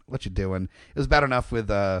doing? What you doing? It was bad enough with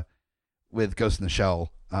Ghost in the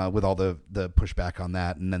Shell, with all the pushback on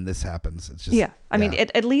that, and then this happens. It's just I mean,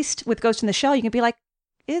 at least with Ghost in the Shell, you can be like,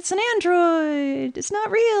 it's an android, it's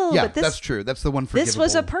not real. Yeah, but this, that's true. That's the one forgivable. This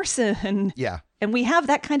was a person. Yeah, and we have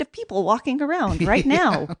that kind of people walking around right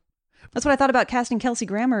now. That's what I thought about casting Kelsey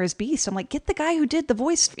Grammer as Beast. I'm like, get the guy who did the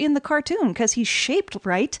voice in the cartoon, because he's shaped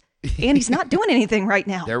right, and he's not doing anything right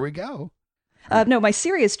now. There we go. No, my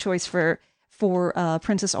serious choice for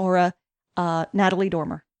Princess Aura, Natalie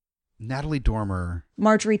Dormer. Natalie Dormer.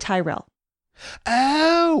 Marjorie Tyrell.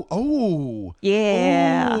 Oh.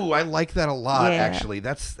 Yeah. Oh, I like that a lot, Yeah. actually.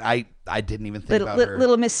 That's, I didn't even think about her.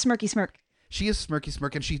 Little Miss Smirky Smirk. She is smirky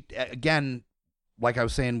smirk, and she, again, like I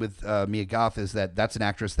was saying with Mia Goth, is that's an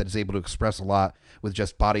actress that is able to express a lot with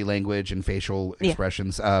just body language and facial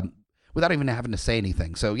expressions without even having to say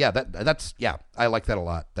anything. So yeah, that's I like that a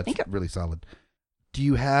lot. That's really solid. Do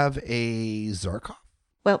you have a Zarkov?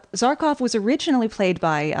 Well, Zarkov was originally played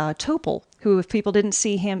by Topol, who, if people didn't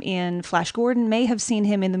see him in Flash Gordon, may have seen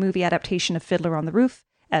him in the movie adaptation of Fiddler on the Roof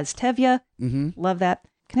as Tevye. Mm-hmm. Love that.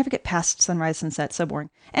 Can never get past Sunrise Sunset. So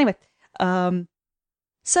boring. Anyway,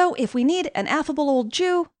 so if we need an affable old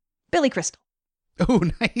Jew, Billy Crystal. Oh,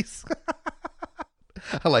 nice.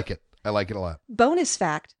 I like it. I like it a lot. Bonus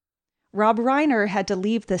fact, Rob Reiner had to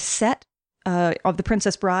leave the set of The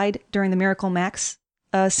Princess Bride during the Miracle Max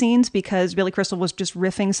scenes because Billy Crystal was just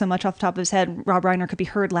riffing so much off the top of his head. Rob Reiner could be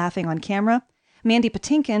heard laughing on camera. Mandy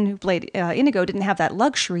Patinkin, who played Inigo, didn't have that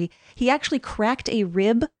luxury. He actually cracked a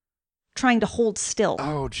rib trying to hold still.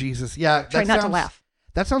 Oh, Jesus. Yeah. Trying not to laugh.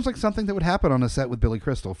 That sounds like something that would happen on a set with Billy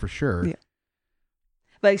Crystal, for sure. Yeah.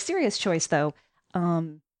 But a serious choice, though.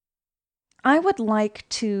 I would like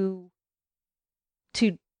to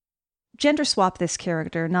gender swap this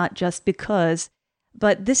character, not just because,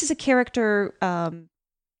 but this is a character,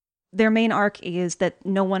 their main arc is that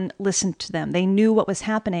no one listened to them. They knew what was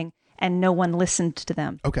happening, and no one listened to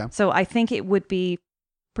them. Okay. So I think it would be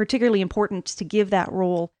particularly important to give that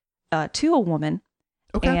role to a woman.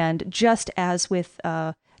 Okay. And just as with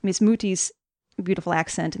Miss Muti's beautiful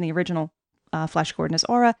accent in the original Flash Gordon as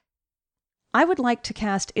Aura, I would like to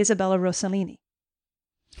cast Isabella Rossellini.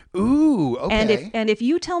 Ooh, okay. And if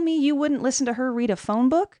you tell me you wouldn't listen to her read a phone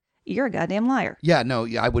book, you're a goddamn liar. Yeah, no,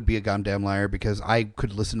 I would be a goddamn liar because I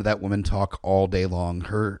could listen to that woman talk all day long.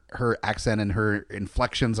 Her accent and her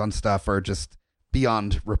inflections on stuff are just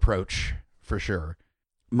beyond reproach, for sure.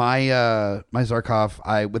 My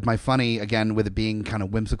Zarkov, with my funny, again, with it being kind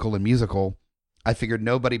of whimsical and musical, I figured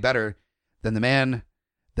nobody better than the man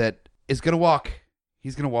that is going to walk.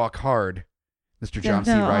 He's going to walk hard, Mr. John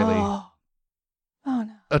C. Reilly. Oh,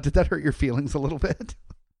 no. Did that hurt your feelings a little bit?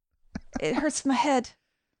 It hurts my head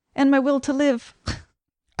and my will to live.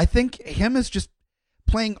 I think him is just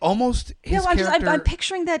playing almost his character. I'm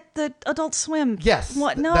picturing the Adult Swim. Yes.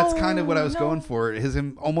 What? No. That's kind of what I was going for.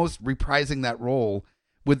 Him almost reprising that role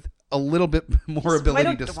with a little bit more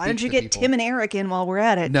ability to speak. Why don't you get people. Tim and Eric in while we're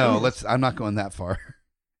at it? No, I'm not going that far.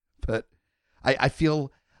 But I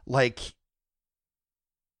feel like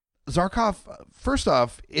Zarkov, first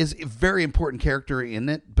off, is a very important character in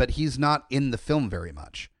it, but he's not in the film very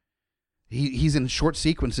much. He's in short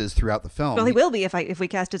sequences throughout the film. Well, he will be if we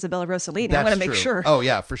cast Isabella Rossellini. I'm going to make sure. Oh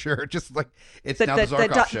yeah, for sure. Just like it's now the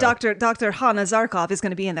Zarkov show. Dr. Hannah Zarkov is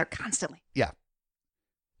going to be in there constantly. Yeah.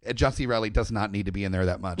 John C. Reilly does not need to be in there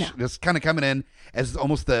that much. No. Just kind of coming in as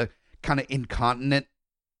almost the kind of incontinent,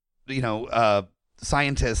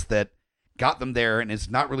 scientist that got them there and is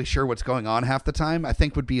not really sure what's going on half the time, I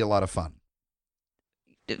think would be a lot of fun.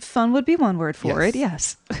 Fun would be one word for Yes. it,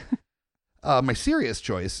 yes. My serious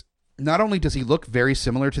choice, not only does he look very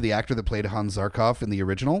similar to the actor that played Hans Zarkov in the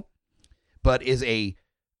original, but is a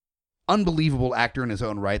unbelievable actor in his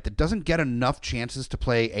own right that doesn't get enough chances to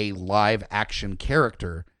play a live action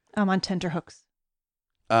character. On tenterhooks.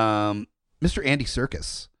 Mr. Andy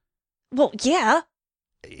Serkis. Well, yeah.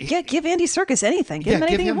 Yeah, give Andy Serkis anything. Give him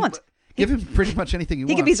anything he wants. Give him pretty much anything he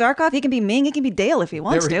wants. He can be Zarkov, he can be Ming, he can be Dale if he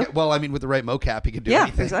wants to. Well, I mean, with the right mocap, he could do Yeah,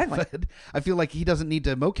 anything. exactly. But I feel like he doesn't need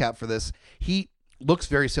to mocap for this. He looks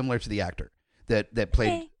very similar to the actor that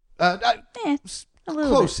played. A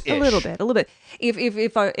little Close-ish. bit, a little bit.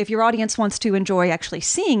 If your audience wants to enjoy actually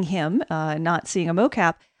seeing him, not seeing a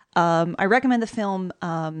mocap, I recommend the film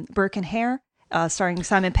Burke and Hare, starring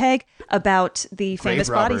Simon Pegg, about the famous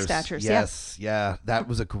Grave body robbers. snatchers. Yes, yeah, that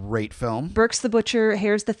was a great film. Burke's the butcher,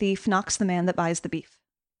 Hare's the thief, Knock's the man that buys the beef.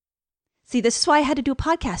 See, this is why I had to do a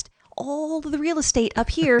podcast. All of the real estate up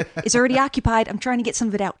here is already occupied. I'm trying to get some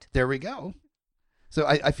of it out. There we go. So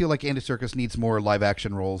I feel like Andy Serkis needs more live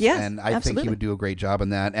action roles, Yes, and I think absolutely. he would do a great job in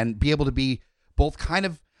that, and be able to be both kind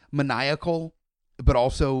of maniacal, but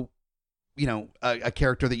also, a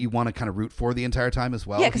character that you want to kind of root for the entire time as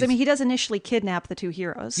well. Yeah, because he does initially kidnap the two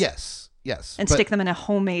heroes. Yes, And but, stick them in a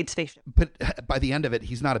homemade spaceship. But by the end of it,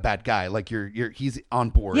 he's not a bad guy. Like he's on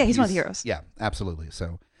board. Yeah, he's one of the heroes. Yeah, absolutely.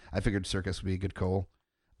 So I figured Serkis would be a good call.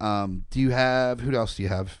 Who else do you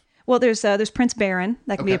have? Well, there's Prince Baron.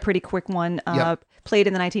 That can be a Okay. pretty quick one. Yep. Played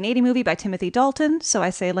in the 1980 movie by Timothy Dalton. So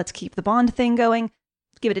I say let's keep the Bond thing going.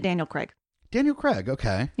 Give it to Daniel Craig. Daniel Craig.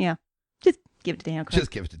 Okay. Yeah. Just give it to Daniel Craig.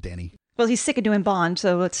 Just give it to Danny. Well, he's sick of doing Bond,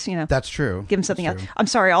 so let's, That's true. give him something That's else. true. I'm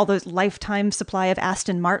sorry, all those lifetime supply of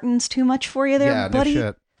Aston Martins too much for you there, Yeah, buddy? no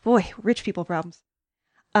shit. Boy, rich people problems.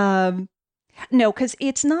 No, because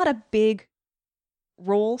it's not a big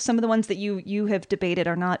role. Some of the ones that you have debated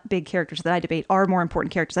are not big characters that I debate are more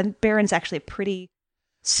important characters. I think Baron's actually a pretty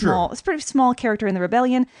small, Sure. it's a pretty small character in the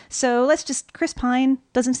rebellion. So let's just, Chris Pine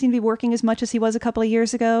doesn't seem to be working as much as he was a couple of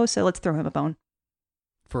years ago. So let's throw him a bone.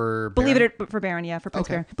 For Believe Baron? it or, for Baron, yeah, for Prince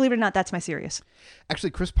Okay. Baron. Believe it or not, that's my serious.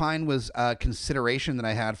 Actually, Chris Pine was a consideration that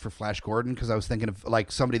I had for Flash Gordon because I was thinking of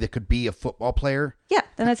like somebody that could be a football player. Yeah,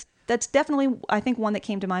 and that's definitely, I think, one that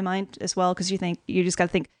came to my mind as well, because you just got to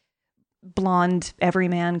think blonde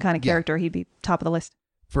everyman kind of Yeah. character. He'd be top of the list.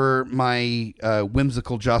 For my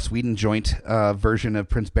whimsical Joss Whedon joint version of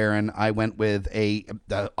Prince Baron, I went with a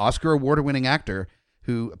Oscar award-winning actor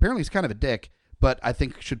who apparently is kind of a dick, but I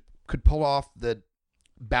think could pull off the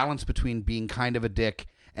balance between being kind of a dick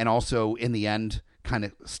and also in the end kind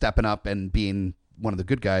of stepping up and being one of the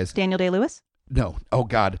good guys. Daniel Day-Lewis? No. Oh,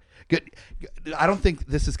 God. Good. I don't think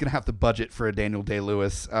this is going to have the budget for a Daniel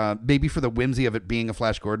Day-Lewis. Maybe for the whimsy of it being a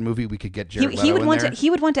Flash Gordon movie, we could get Jared Leto He would in want there.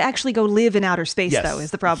 he would want to actually go live in outer space, Yes. though,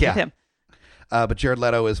 is the problem Yeah. with him. But Jared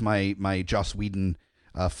Leto is my Joss Whedon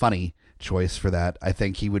funny choice for that. I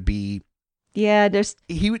think he would be... Yeah, there's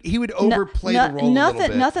He would overplay the role a nothing. little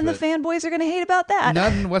bit. Nothing the but fanboys are going to hate about that.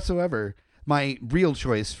 None whatsoever. My real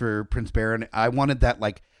choice for Prince Baron, I wanted that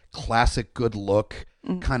like classic good look,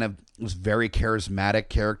 kind of was very charismatic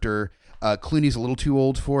character. Clooney's a little too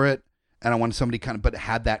old for it, and I wanted somebody kind of, but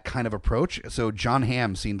had that kind of approach. So John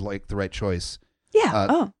Hamm seemed like the right choice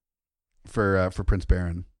Yeah. for Prince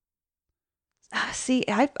Baron. See,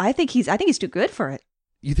 I think he's too good for it.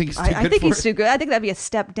 You think he's too I good think for he's it? too good. I think that'd be a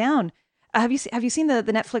step down. Have you seen the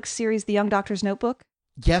Netflix series The Young Doctor's Notebook?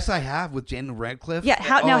 Yes, I have with Daniel Radcliffe. Yeah. It's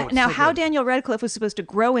so How good. Daniel Radcliffe was supposed to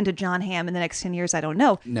grow into John Hamm in the next 10 years, I don't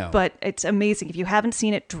know. No. But it's amazing. If you haven't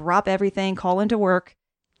seen it, drop everything, call into work.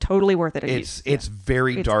 Totally worth it. It's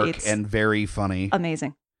very It's- dark it's and very funny.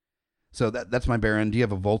 amazing. So that's my Baron. Do you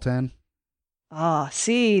have a Voltan?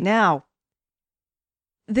 See now.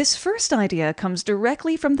 This first idea comes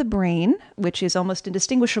directly from the brain, which is almost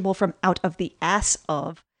indistinguishable from out of the ass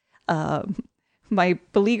of my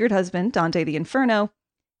beleaguered husband, Dante the Inferno.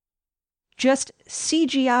 Just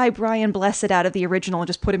CGI Brian Blessed out of the original and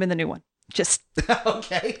just put him in the new one. Just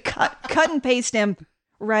Okay. cut and paste him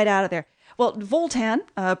right out of there. Well, Voltan,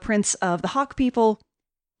 Prince of the Hawk People,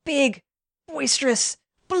 big, boisterous,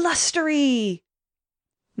 blustery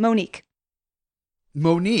Monique.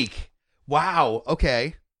 Monique. Wow.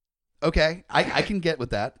 Okay. I can get with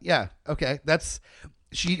that. Yeah. Okay.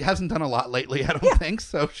 She hasn't done a lot lately, I don't think,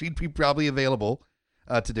 so she'd be probably available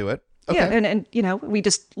to do it. Okay. Yeah, and we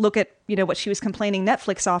just look at, what she was complaining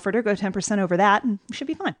Netflix offered her, go 10% over that, and we should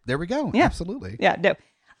be fine. There we go. Yeah. Absolutely. Yeah,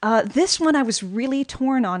 no. This one I was really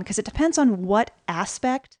torn on because it depends on what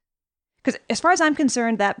aspect. Because as far as I'm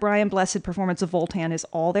concerned, that Brian Blessed performance of Voltan is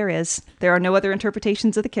all there is. There are no other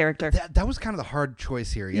interpretations of the character. That was kind of the hard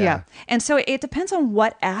choice here. Yeah. And so it depends on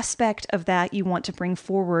what aspect of that you want to bring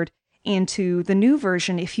forward into the new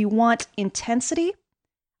version. If you want intensity,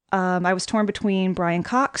 I was torn between Brian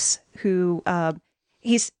Cox, who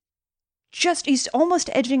he's almost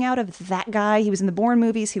edging out of that guy. He was in the Bourne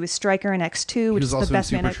movies. He was Stryker in X2, which is the best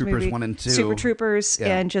Super Man Troopers movie. 1 and 2. Super Troopers,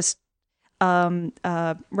 and just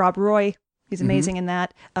Rob Roy. He's amazing in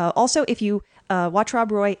that. Also, if you watch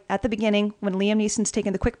Rob Roy at the beginning, when Liam Neeson's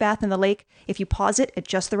taking the quick bath in the lake, if you pause it at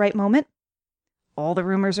just the right moment, all the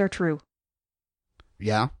rumors are true.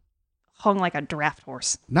 Yeah. Hung like a draft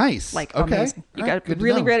horse. Nice. Like, okay. amazing. You got good to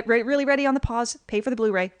really, know. really ready on the pause. Pay for the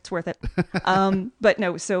Blu-ray. It's worth it. But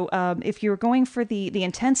no, so if you're going for the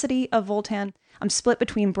intensity of Voltan, I'm split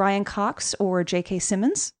between Brian Cox or J.K.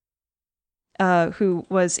 Simmons, who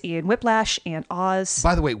was in Whiplash and Oz.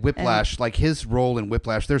 By the way, Whiplash, like his role in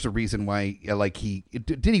Whiplash, there's a reason why, like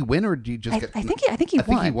did he win or did he just get? I think he won. I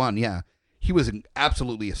think he won. Yeah, he was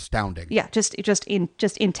absolutely astounding. Yeah, just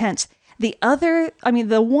intense. The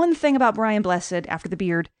one thing about Brian Blessed after the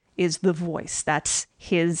beard is the voice. That's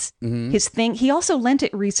his thing. He also lent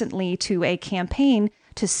it recently to a campaign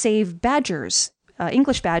to save badgers,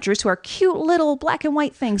 English badgers, who are cute little black and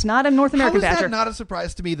white things, not a North American How is badger. that not a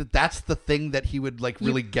surprise to me that that's the thing that he would like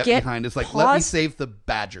really get behind? Is like, pause, let me save the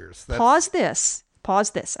badgers. Pause this.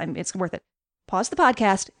 It's worth it. Pause the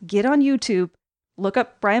podcast. Get on YouTube. Look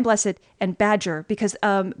up Brian Blessed and badger, because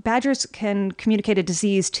badgers can communicate a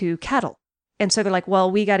disease to cattle. And so they're like,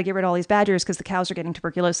 well, we got to get rid of all these badgers because the cows are getting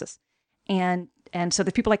tuberculosis. And so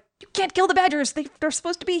the people are like, you can't kill the badgers. They're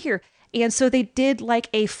supposed to be here. And so they did like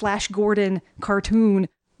a Flash Gordon cartoon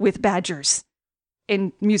with badgers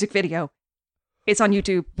in music video. It's on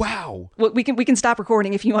YouTube. Wow. Well, we can stop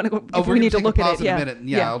recording if you want to go. If we need to look at it. In a minute.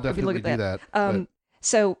 Yeah, I'll definitely do that.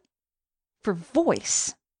 So for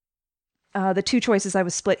voice, the two choices I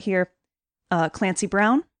was split here, Clancy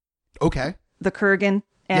Brown. Okay. The Kurgan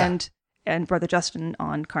and Brother Justin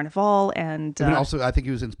on Carnival, and also I think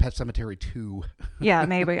he was in Pet Sematary 2. Yeah,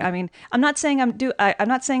 maybe. I mean, I'm not saying I'm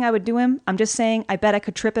not saying I would do him. I'm just saying I bet I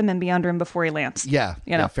could trip him and be under him before he lands. Yeah,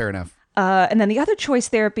 yeah, fair enough. And then the other choice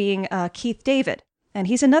there being Keith David, and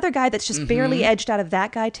he's another guy that's just barely edged out of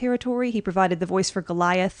that guy territory. He provided the voice for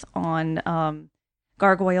Goliath on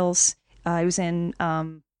Gargoyles. He was in.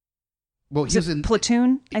 Well, he was in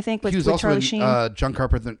Platoon, I think, with Charlie Sheen. John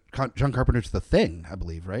Carpenter's The Thing, I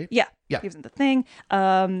believe, right? Yeah. He was in The Thing.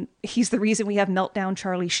 He's the reason we have Meltdown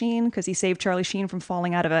Charlie Sheen, because he saved Charlie Sheen from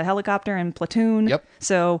falling out of a helicopter in Platoon. Yep.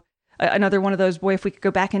 So another one of those, boy, if we could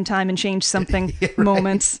go back in time and change something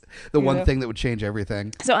moments. The one thing that would change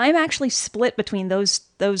everything. So I'm actually split between those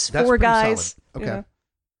four guys. Solid. Okay.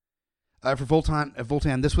 For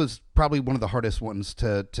Voltan, this was probably one of the hardest ones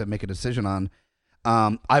to make a decision on.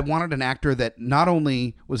 I wanted an actor that not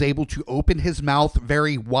only was able to open his mouth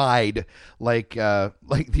very wide, like a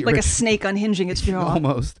snake unhinging its jaw,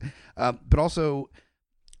 almost, but also,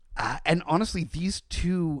 and honestly, these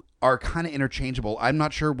two are kind of interchangeable. I'm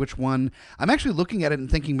not sure which one. I'm actually looking at it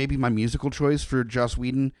and thinking maybe my musical choice for Joss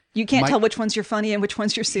Whedon. You can't tell which one's you're funny and which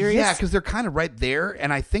one's you're serious. Yeah, because they're kind of right there,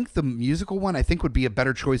 and I think the musical one would be a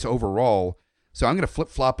better choice overall. So I'm going to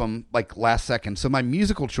flip-flop them like last second. So my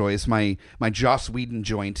musical choice, my Joss Whedon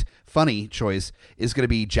joint, funny choice, is going to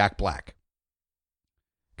be Jack Black.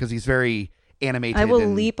 Because he's very animated. I will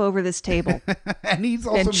leap over this table. And he's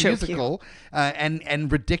also musical and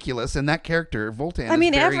ridiculous. And that character, Voltan, I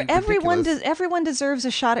mean, is very everyone deserves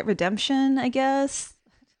a shot at redemption, I guess.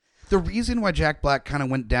 The reason why Jack Black kind of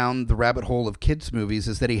went down the rabbit hole of kids' movies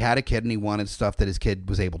is that he had a kid and he wanted stuff that his kid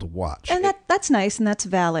was able to watch. And that's nice and that's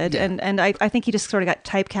valid. Yeah. And I think he just sort of got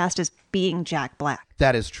typecast as being Jack Black.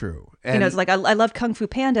 That is true. And it's like I love Kung Fu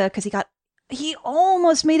Panda because he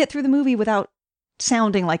almost made it through the movie without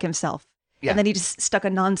sounding like himself. Yeah. And then he just stuck a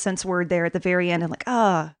nonsense word there at the very end and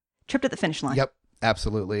tripped at the finish line. Yep,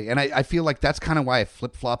 absolutely. And I feel like that's kind of why I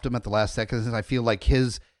flip-flopped him at the last second. I feel like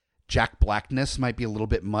his Jack Blackness might be a little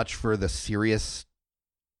bit much for the serious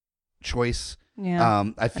choice. Yeah.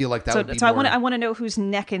 I feel like that would be so more... I want to know who's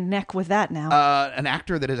neck and neck with that now. An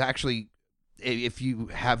actor that is actually, if you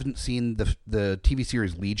haven't seen the TV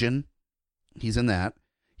series Legion, he's in that.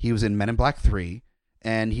 He was in Men in Black 3,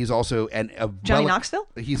 and he's also Johnny Knoxville?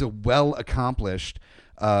 He's a well-accomplished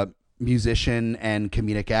musician and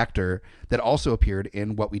comedic actor that also appeared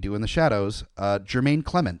in What We Do in the Shadows, Jermaine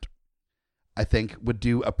Clement. I think, would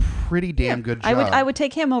do a pretty damn good job. I would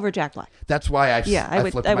take him over Jack Black. That's why I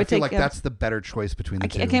flipped him. I feel take like him. that's the better choice between the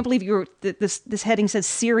two. I can't believe you were this heading says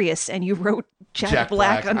serious and you wrote Jack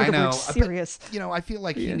Black under the word serious. But, I feel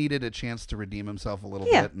like he needed a chance to redeem himself a little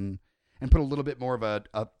bit and put a little bit more of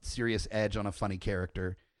a serious edge on a funny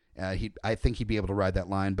character. I think he'd be able to ride that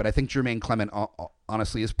line, but I think Jermaine Clement,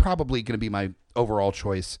 honestly, is probably going to be my overall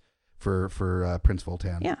choice for Prince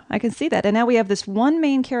Voltan. Yeah, I can see that. And now we have this one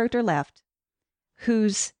main character left,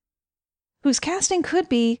 whose casting could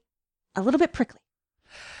be a little bit prickly,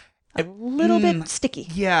 a little bit sticky.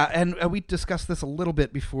 Yeah, and we discussed this a little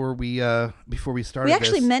bit before we started. We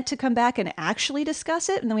actually meant to come back and actually discuss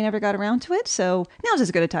it, and then we never got around to it. So now's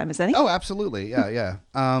as good a time as any. Oh, absolutely, yeah.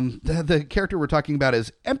 The character we're talking about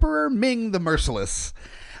is Emperor Ming the Merciless,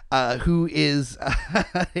 who is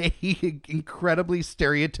a incredibly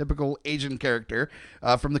stereotypical Asian character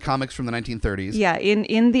from the comics from the 1930s. Yeah,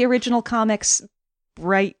 in the original comics,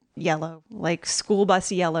 bright yellow, like school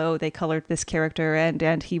bus yellow, they colored this character,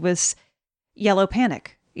 and he was Yellow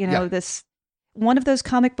Panic. This one of those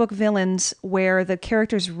comic book villains where the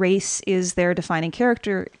character's race is their defining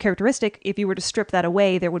characteristic. If you were to strip that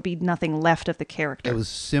away, there would be nothing left of the character. It was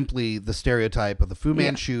simply the stereotype of the Fu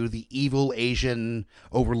Manchu, the evil Asian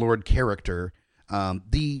overlord character,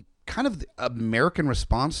 the kind of American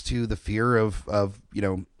response to the fear of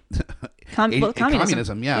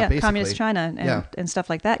communism. Basically. Communist China and stuff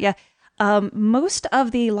like that. Yeah. Most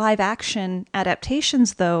of the live action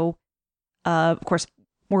adaptations, though, of course,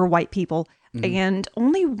 were white people. Mm-hmm. And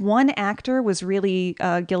only one actor was really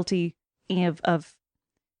guilty of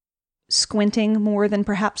squinting more than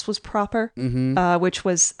perhaps was proper, which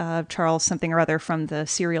was Charles something or other from the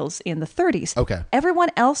serials in the 30s. Okay. Everyone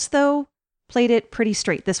else, though, played it pretty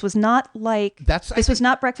straight. This was not like this was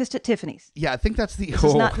not Breakfast at Tiffany's. Yeah, I think that's the this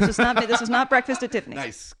was not Breakfast at Tiffany's.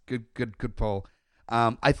 Nice, good poll.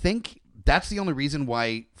 I think that's the only reason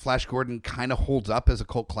why Flash Gordon kind of holds up as a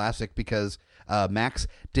cult classic, because Max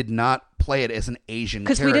did not play it as an Asian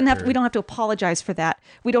character. Because we don't have to apologize for that.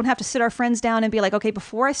 We don't have to sit our friends down and be like, okay,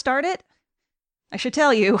 before I start it, I should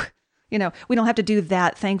tell you, we don't have to do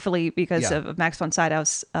that, thankfully, because of Max von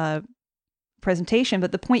Sydow's presentation.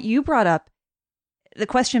 But the point you brought up, the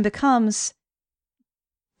question becomes,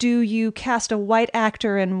 do you cast a white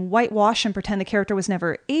actor and whitewash and pretend the character was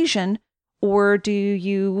never Asian? Or do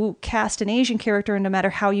you cast an Asian character and no matter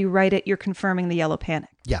how you write it, you're confirming the Yellow Panic?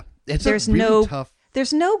 Yeah. There's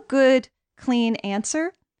no good, clean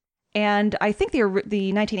answer. And I think the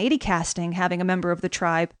 1980 casting, having a member of the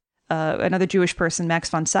tribe, another Jewish person, Max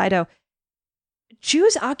von Sydow,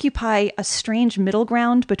 Jews occupy a strange middle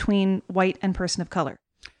ground between white and person of color.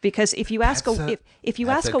 Because if you ask if you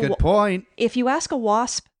ask a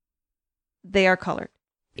WASP, they are colored.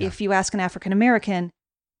 Yeah. If you ask an African American,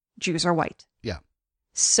 Jews are white. Yeah.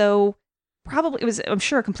 So probably it was, I'm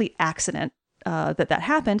sure, a complete accident that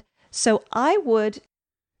happened. So I would.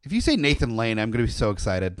 If you say Nathan Lane, I'm going to be so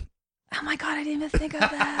excited. Oh my God, I didn't even think of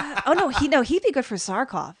that. He'd be good for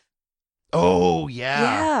Zarkov. Oh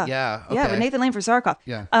yeah. Okay. Yeah, but Nathan Lane for Zarkov.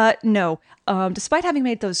 Yeah. No. Despite having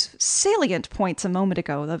made those salient points a moment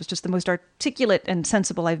ago, that was just the most articulate and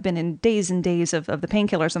sensible I've been in days and days of the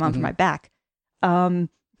painkillers I'm on for my back. No,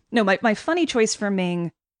 my funny choice for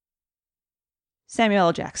Ming, Samuel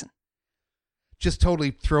L. Jackson. Just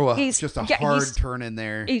totally throw a hard turn in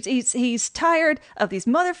there. He's tired of these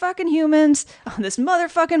motherfucking humans on this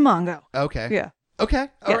motherfucking Mongo. Okay. Yeah. Okay.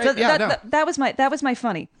 All right. That was my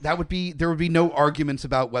funny. There would be no arguments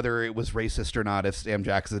about whether it was racist or not if Sam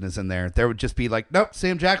Jackson is in there. There would just be like, nope,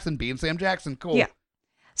 Sam Jackson being Sam Jackson. Cool. Yeah.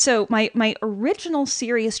 So my original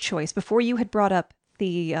serious choice, before you had brought up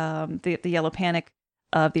the Yellow Panic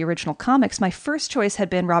of the original comics, my first choice had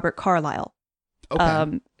been Robert Carlyle.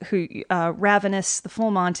 Okay. Who Ravenous, the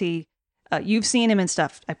Full Monty, you've seen him and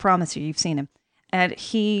stuff. I promise you've seen him. And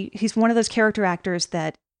he's one of those character actors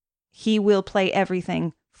that he will play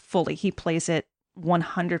everything fully. He plays it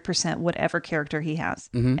 100%, whatever character he has.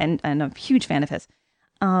 Mm-hmm. And I'm a huge fan of his.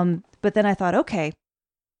 But then I thought, okay,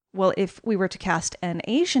 well, if we were to cast an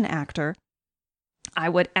Asian actor, I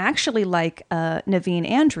would actually like Naveen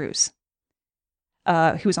Andrews,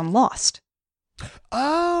 who's on Lost.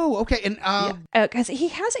 Oh, okay. And because he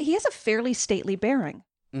has a fairly stately bearing,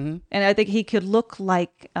 and I think he could look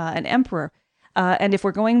like an emperor. And if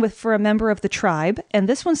we're going for a member of the tribe, and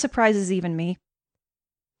this one surprises even me,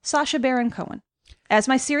 Sacha Baron Cohen as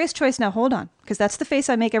my serious choice. Now hold on, because that's the face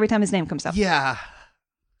I make every time his name comes up. Yeah,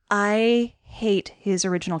 I hate his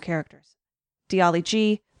original characters, Diali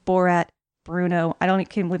G, Borat, Bruno.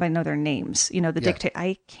 Can't believe I know their names. The dictator.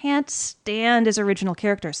 I can't stand his original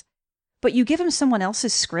characters. But you give him someone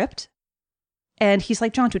else's script, And he's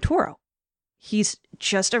like John Turturro. He's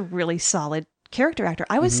just a really solid character actor.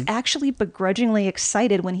 I was actually begrudgingly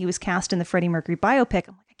excited when he was cast in the Freddie Mercury biopic.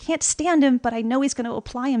 I'm like, I can't stand him, but I know he's going to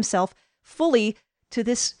apply himself fully to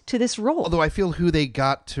this role. Although I feel who they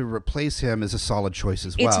got to replace him is a solid choice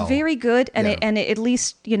as well. It's very good, and Yeah. it at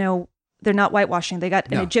least, you know, they're not whitewashing. They got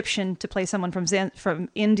an No. Egyptian to play someone from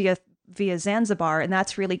India via Zanzibar, and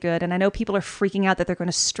that's really good. And I know people are freaking out that they're going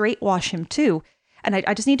to straight wash him too. And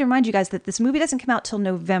I just need to remind you guys that this movie doesn't come out till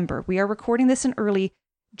November. We are recording this in early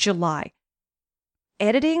July.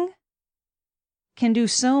 Editing can do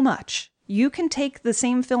so much. You can take the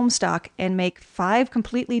same film stock and make 5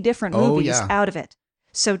 completely different Oh, movies yeah. out of it.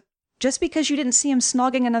 So just because you didn't see him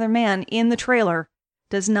snogging another man in the trailer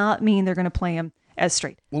does not mean they're going to play him as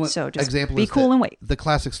straight. Well, So just example be is cool the, and wait. The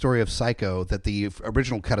classic story of Psycho, that the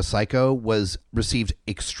original cut of Psycho was received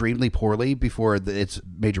extremely poorly before its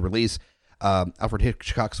major release. Alfred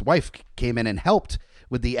Hitchcock's wife came in and helped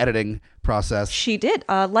with the editing process. She did.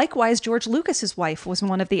 Likewise, George Lucas's wife was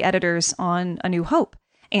one of the editors on A New Hope.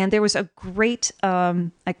 And there was a great, I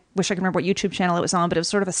wish I could remember what YouTube channel it was on, but it was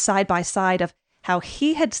sort of a side-by-side of how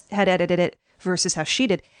he had edited it versus how she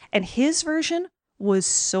did. And his version was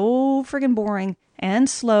so friggin' boring and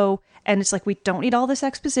slow. And it's like, we don't need all this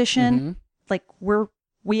exposition. Like,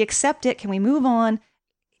 we accept it. Can we move on?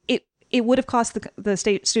 It would have cost the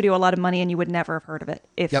state studio a lot of money, and you would never have heard of it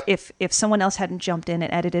if someone else hadn't jumped in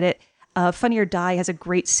and edited it. Funny or Die has a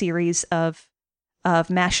great series of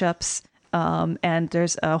mashups, and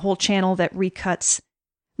there's a whole channel that recuts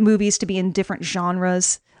movies to be in different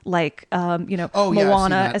genres, like I've seen Moana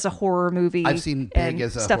that. as a horror movie. I've seen Pig and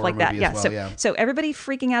as a stuff horror like that. movie as well, So, yeah. so everybody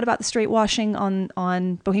freaking out about the straight washing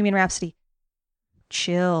on Bohemian Rhapsody.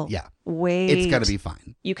 Chill. Yeah. Wait. It's going to be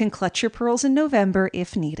fine. You can clutch your pearls in November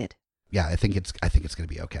if needed. Yeah, I think it's going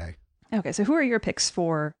to be okay. Okay, so who are your picks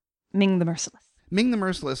for Ming the Merciless? Ming the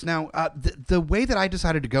Merciless. Now, the way that I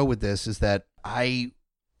decided to go with this is that I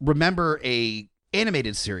remember a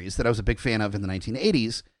animated series that I was a big fan of in the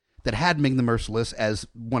 1980s that had Ming the Merciless as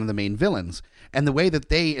one of the main villains. And the way that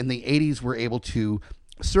they, in the 80s, were able to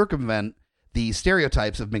circumvent the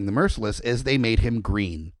stereotypes of Ming the Merciless is they made him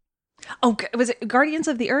green. Oh, was it Guardians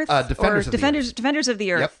of the Earth? Defenders of the Earth. Defenders of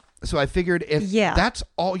the Earth. Yep. So I figured if that's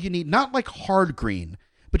all you need, not like hard green,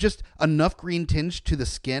 but just enough green tinge to the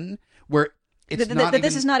skin where it's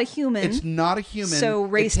this is not a human. It's not a human. So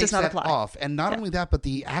race it does takes not that apply. off. And not only that, but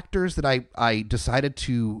the actors that I decided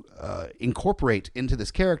to incorporate into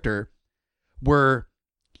this character were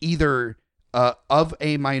either of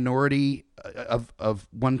a minority of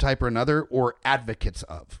one type or another, or advocates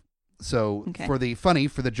of. So for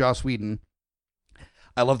the Joss Whedon,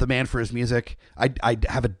 I love the man for his music. I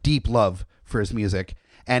have a deep love for his music,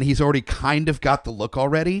 and he's already kind of got the look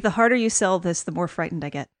already. The harder you sell this, the more frightened I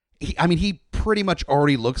get. He pretty much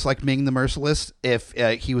already looks like Ming the Merciless if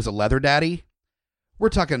he was a leather daddy. We're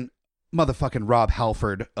talking motherfucking Rob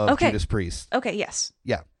Halford of Judas Priest. Okay, yes.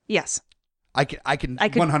 Yeah. Yes. I can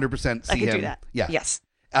 100% see I could him. do that. Yeah. Yes.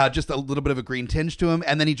 Just a little bit of a green tinge to him,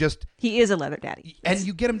 and then he is a leather daddy. And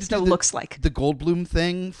you get him to still do looks like the Goldblum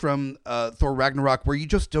thing from Thor Ragnarok, where you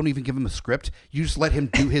just don't even give him a script. You just let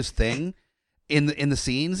him do his thing in the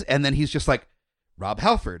scenes, and then he's just like Rob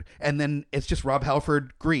Halford, and then it's just Rob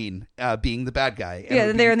Halford green being the bad guy. And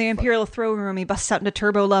then they're in the Imperial throne room. He busts out into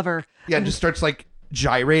Turbo Lover. Yeah, and just starts like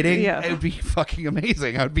gyrating. Yeah. It would be fucking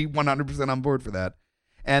amazing. I would be 100% on board for that.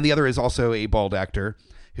 And the other is also a bald actor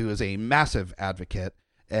who is a massive advocate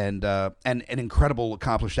and an incredible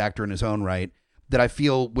accomplished actor in his own right, that I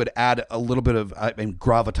feel would add a little bit of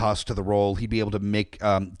gravitas to the role. He'd be able to make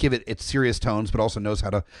give it its serious tones, but also knows how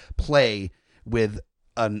to play with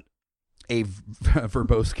a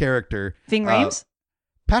verbose character. Ving Rhames?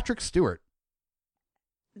 Patrick Stewart.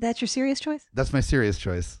 That's your serious choice? That's my serious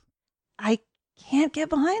choice. I can't get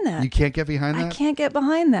behind that. You can't get behind that? I can't get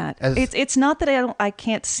behind that. It's not that I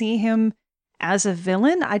can't see him as a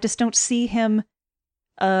villain. I just don't see him.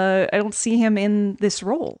 I don't see him in this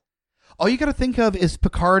role. All you got to think of is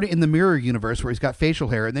Picard in the Mirror universe, where he's got facial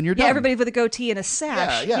hair, and then you're done. Yeah, everybody with a goatee and a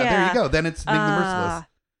sash. Yeah, there you go. Then it's Ming the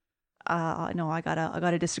Merciless. No, I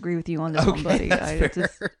gotta disagree with you on this one, buddy. That's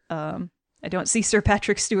fair. I don't see Sir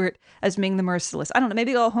Patrick Stewart as Ming the Merciless. I don't know.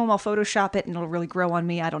 Maybe I'll go home, I'll Photoshop it, and it'll really grow on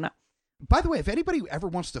me. I don't know. By the way, if anybody ever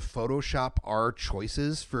wants to Photoshop our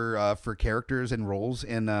choices for characters and roles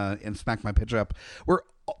in Smack My Pitch Up, we're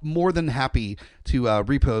more than happy to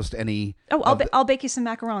repost any. Oh, I'll bake you some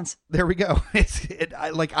macarons. There we go.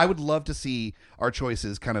 I would love to see our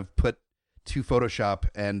choices kind of put to Photoshop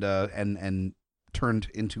and turned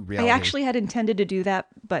into reality. I actually had intended to do that,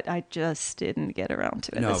 but I just didn't get around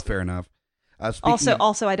to it. No, fair enough.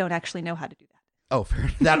 Also, I don't actually know how to do that. Oh,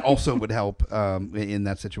 fair. That also would help in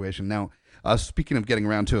that situation. Now, speaking of getting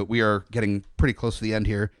around to it, we are getting pretty close to the end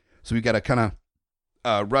here, so we've got to kind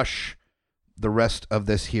of rush the rest of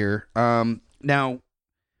this here. Now,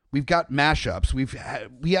 we've got mashups.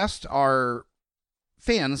 We asked our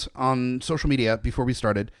fans on social media before we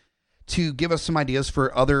started to give us some ideas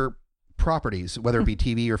for other properties, whether it be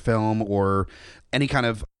TV or film or any kind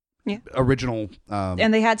of original.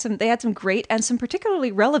 And they had some great and some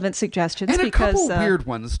particularly relevant suggestions, and a because couple weird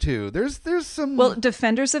ones too. There's some. Well,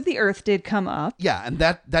 Defenders of the Earth did come up. Yeah, and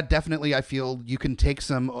that definitely, I feel you can take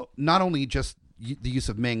some, not only just the use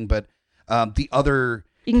of Ming, but the other.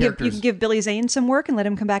 You can give Billy Zane some work and let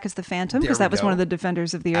him come back as the Phantom, because that was one of the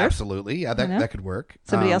Defenders of the Earth. Absolutely, yeah, that could work.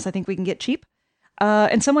 Somebody else I think we can get cheap.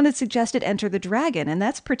 And someone had suggested Enter the Dragon, and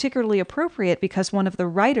that's particularly appropriate because one of the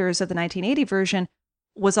writers of the 1980 version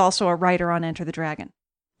was also a writer on Enter the Dragon.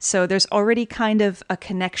 So there's already kind of a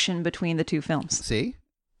connection between the two films. See?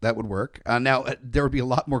 That would work. Now, there would be a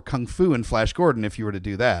lot more kung fu in Flash Gordon if you were to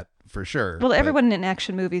do that, for sure. Well, everyone in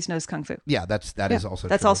action movies knows kung fu. Yeah, that is also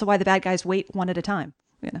That's true. also why the bad guys wait one at a time.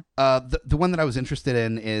 The one that I was interested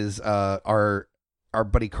in is our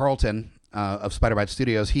buddy Carlton of Spider-Bite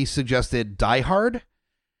Studios. He suggested Die Hard,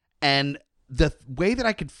 and the way that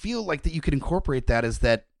I could feel like that you could incorporate that is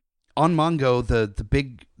that on Mongo,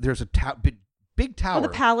 there's a big tower. Well, the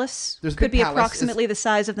palace could be approximately the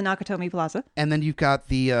size of the Nakatomi Plaza. And then you've got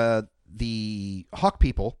the Hawk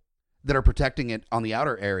people that are protecting it on the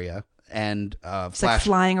outer area. And Flash like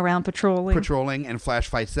flying around patrolling, and Flash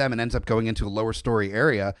fights them and ends up going into a lower story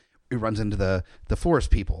area. He runs into the forest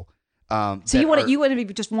people. So you want to be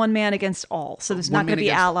just one man against all. So there's not going to be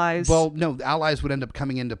allies. Well, no, the allies would end up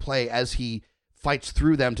coming into play as he fights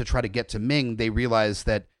through them to try to get to Ming. They realize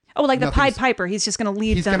that. Oh, like the Pied Piper. He's just going to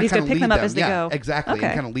lead them. He's going to pick them up as they go. Exactly. Okay.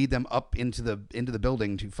 And kind of lead them up into the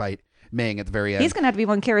building to fight Ming at the very end. He's going to have to be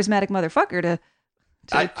one charismatic motherfucker to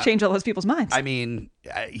change all those people's minds. I mean,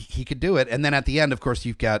 he could do it. And then at the end, of course,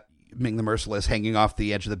 you've got Ming the Merciless hanging off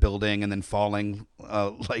the edge of the building and then falling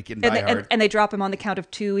like in Die Hard. And they drop him on the count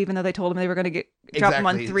of 2, even though they told him they were going to drop him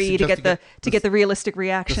on 3 to get the realistic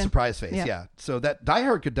reaction. The surprise face, yeah. So that Die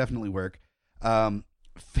Hard could definitely work.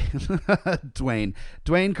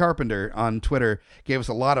 Dwayne Carpenter on Twitter gave us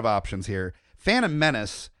a lot of options here. Phantom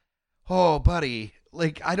Menace. Oh, buddy.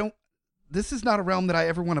 Like, this is not a realm that I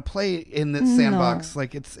ever want to play in this sandbox.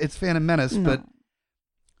 Like, it's Phantom Menace, but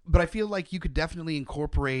I feel like you could definitely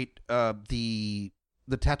incorporate the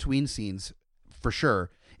Tatooine scenes for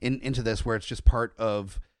sure into this, where it's just part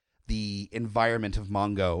of the environment of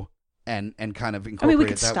Mongo and kind of incorporate it that way. We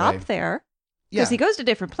could stop there. Because he goes to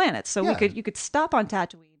different planets, so you could stop on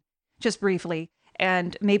Tatooine just briefly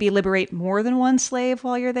and maybe liberate more than one slave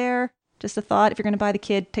while you're there. Just a thought. If you're going to buy the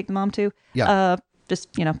kid, take the mom too. Yeah.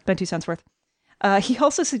 Spend 2 cents worth. He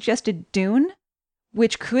also suggested Dune,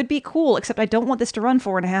 which could be cool, except I don't want this to run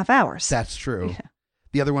 4.5 hours. That's true. Yeah.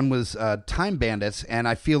 The other one was Time Bandits, and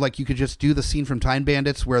I feel like you could just do the scene from Time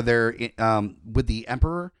Bandits where they're with the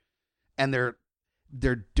Emperor, and they're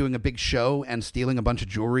doing a big show and stealing a bunch of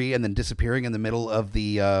jewelry and then disappearing in the middle of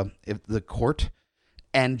the court,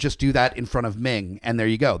 and just do that in front of Ming. And there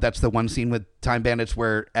you go. That's the one scene with Time Bandits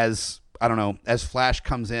where, as Flash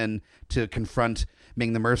comes in to confront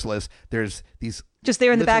Ming the Merciless, there's these just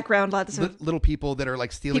there in the background, lots of little people that are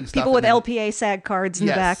like stealing stuff. People with LPA SAG cards in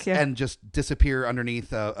the back, and just disappear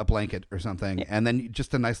underneath a blanket or something, and then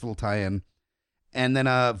just a nice little tie-in. And then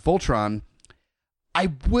Voltron,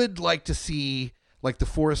 I would like to see like the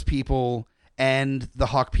forest people and the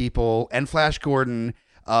Hawk people and Flash Gordon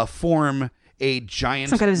form a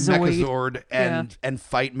giant some kind of Mechazord and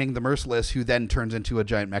fight Ming the Merciless, who then turns into a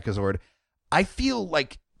giant Mechazord. I feel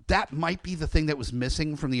like that might be the thing that was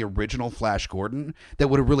missing from the original Flash Gordon that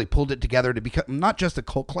would have really pulled it together to become not just a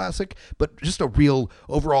cult classic, but just a real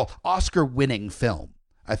overall Oscar-winning film,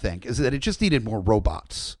 I think, is that it just needed more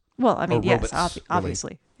robots. Well, I mean, yes,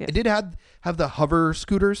 obviously. Yeah. It did have the hover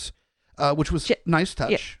scooters, which was nice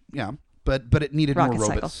touch. Yeah. But it needed Rocket more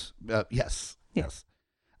robots. Yes.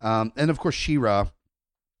 And of course, She-Ra.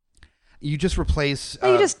 You just replace...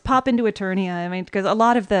 you just pop into Eternia. I mean, because a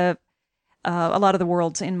lot of the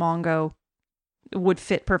worlds in Mongo would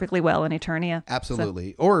fit perfectly well in Eternia.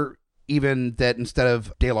 Absolutely. So. Or even that instead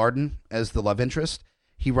of Dale Arden as the love interest,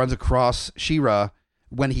 he runs across She-Ra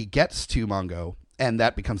when he gets to Mongo, and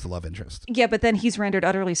that becomes the love interest. Yeah, but then he's rendered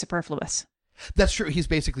utterly superfluous. That's true. He's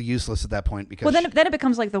basically useless at that point because... Well, then it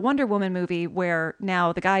becomes like the Wonder Woman movie where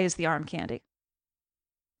now the guy is the arm candy.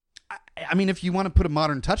 I mean, if you want to put a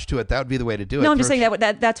modern touch to it, that would be the way to do it. No, I'm just saying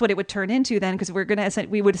that's what it would turn into then, because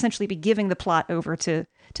we would essentially be giving the plot over to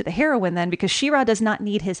the heroine then, because She-Ra does not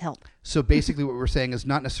need his help. So basically what we're saying is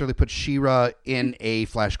not necessarily put She-Ra in a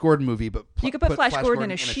Flash Gordon movie, but you could put Flash Gordon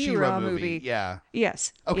in a She-Ra movie. Yeah.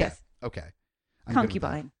 Yes. Okay. Yes. Okay.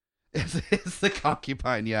 Concubine. It's the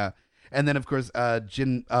concubine, yeah. And then, of course,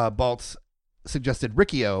 Jin Baltz suggested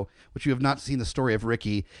Riki-Oh, which you have not seen the story of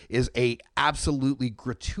Ricky, is a absolutely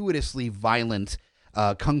gratuitously violent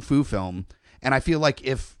kung fu film. And I feel like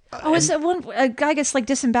if... is it a guy gets like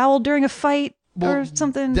disemboweled during a fight or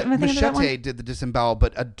something? Machete did the disembowel,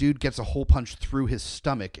 but a dude gets a hole punch through his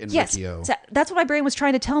stomach in Riki-Oh. Yes, that's what my brain was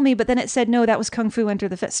trying to tell me, but then it said, no, that was Kung Fu Enter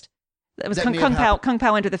the Fist. That was Kung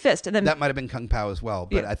Pao Enter the Fist. And then that might have been Kung Pao as well,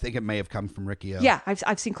 but I think it may have come from Riki-Oh. Yeah,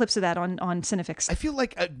 I've seen clips of that on Cinefix. I feel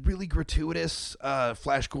like a really gratuitous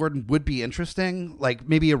Flash Gordon would be interesting. Like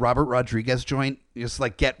maybe a Robert Rodriguez joint, just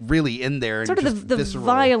like get really in there. Sort and of the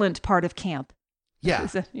violent part of camp. Yeah.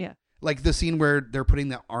 Yeah. Like the scene where they're putting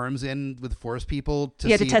the arms in with forest people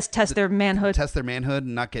to test their manhood. Test their manhood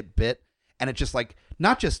and not get bit. And it just like,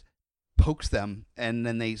 not just pokes them and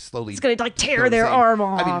then they slowly... It's going to like tear their arm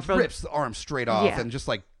off. I mean, rips the arm straight off and just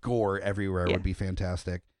like gore everywhere would be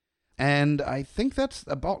fantastic. And I think that's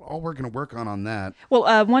about all we're going to work on that.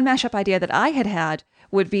 Well, one mashup idea that I had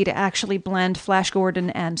would be to actually blend Flash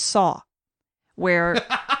Gordon and Saw, where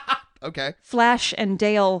okay, Flash and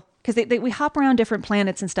Dale, because we hop around different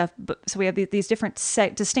planets and stuff, so we have these different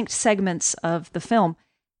distinct segments of the film,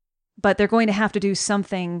 but they're going to have to do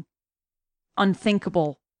something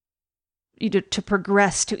unthinkable to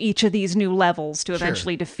progress to each of these new levels to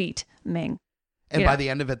eventually defeat Ming. And by the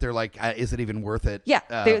end of it, they're like, is it even worth it? Yeah,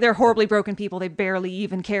 they're horribly broken people. They barely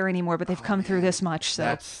even care anymore, but they've come through this much.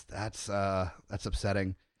 So that's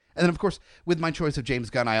upsetting. And then, of course, with my choice of James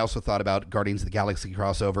Gunn, I also thought about Guardians of the Galaxy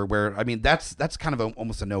crossover, where, I mean, that's kind of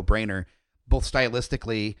almost a no-brainer, both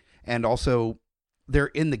stylistically and also they're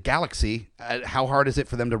in the galaxy. How hard is it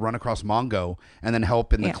for them to run across Mongo and then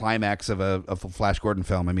help in the climax of a Flash Gordon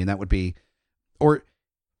film? I mean, that would be... Or,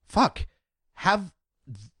 have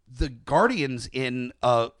the Guardians in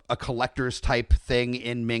a collector's type thing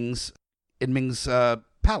in Ming's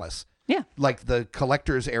palace. Yeah. Like the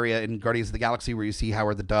collector's area in Guardians of the Galaxy where you see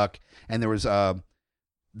Howard the Duck, and there was some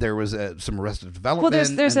Arrested Development.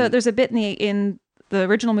 Well, there's a bit in the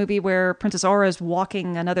original movie where Princess Aura is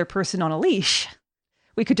walking another person on a leash.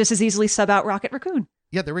 We could just as easily sub out Rocket Raccoon.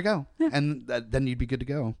 Yeah, there we go. Yeah. And then you'd be good to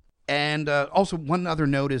go. And also, one other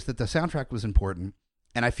note is that the soundtrack was important.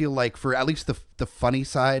 And I feel like for at least the funny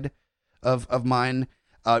side of mine,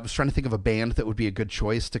 I was trying to think of a band that would be a good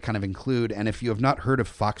choice to kind of include. And if you have not heard of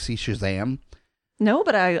Foxy Shazam... No,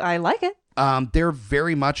 but I like it. They're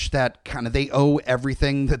very much that kind of... They owe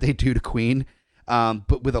everything that they do to Queen,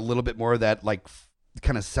 but with a little bit more of that, like,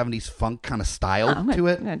 kind of 70s funk kind of style to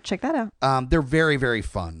it. I'm gonna check that out. They're very, very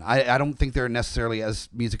fun. I don't think they're necessarily as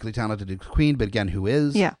musically talented as Queen, but again, who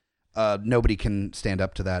is? Yeah. Nobody can stand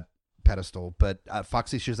up to that pedestal. But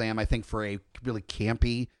Foxy Shazam, I think for a really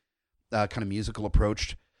campy kind of musical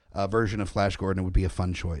approached version of Flash Gordon, would be a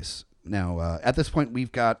fun choice. Now, at this point,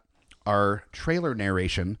 we've got our trailer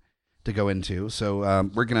narration to go into. So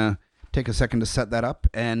we're going to take a second to set that up.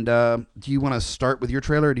 And do you want to start with your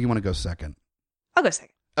trailer or do you want to go second? I'll go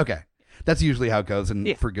second. Okay. That's usually how it goes,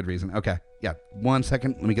 and for good reason. Okay. Yeah. 1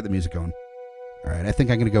 second. Let me get the music going. All right. I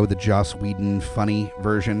think I'm going to go with the Joss Whedon funny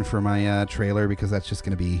version for my trailer because that's just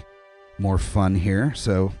going to be more fun here.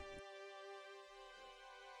 So.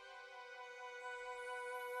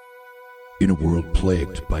 In a world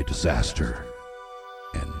plagued by disaster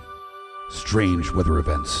and strange weather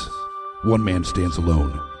events, one man stands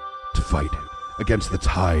alone to fight against the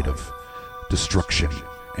tide of destruction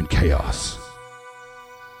and chaos.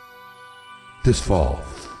 This fall,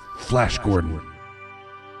 Flash Gordon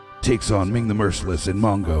takes on Ming the Merciless and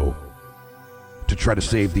Mongo to try to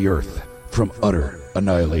save the Earth from utter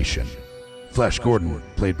annihilation. Flash Gordon,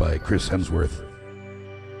 played by Chris Hemsworth,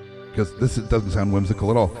 because this doesn't sound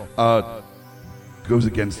whimsical at all, goes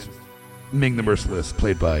against Ming the Merciless,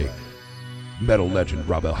 played by metal legend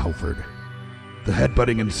Rob L. Halford. The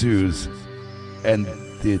headbutting ensues, and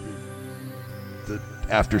the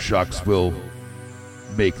aftershocks will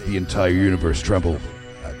make the entire universe tremble.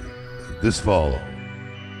 This fall,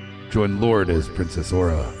 join Lord as Princess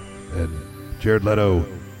Aura, and Jared Leto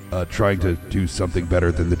trying to do something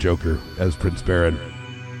better than the Joker as Prince Baron,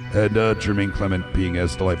 and Jermaine Clement being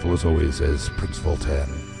as delightful as always as Prince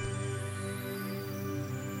Voltan.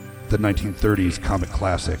 The 1930s comic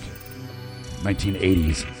classic,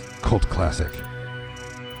 1980s cult classic,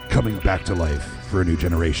 coming back to life for a new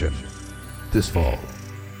generation. This fall,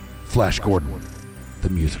 Flash Gordon, the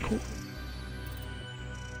musical.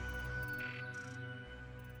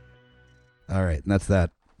 All right, and that's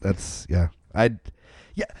that. That's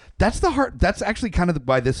that's the heart. That's actually kind of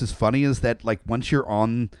why this is funny, is that like once you're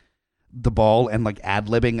on the ball and like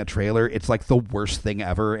ad-libbing a trailer, it's like the worst thing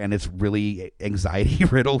ever, and it's really anxiety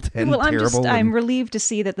riddled and terrible. I'm relieved to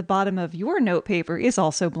see that the bottom of your note paper is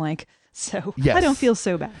also blank, so Yes. I don't feel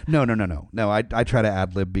so bad. No. I try to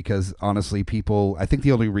ad-lib because honestly, I think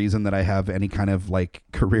the only reason that I have any kind of like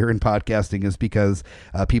career in podcasting is because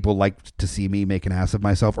people like to see me make an ass of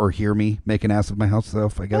myself or hear me make an ass of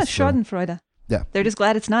myself, I guess. Schadenfreude. Yeah. They're just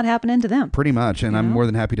glad it's not happening to them. Pretty much, and You I'm know? more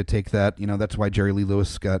than happy to take that. You know, that's why Jerry Lee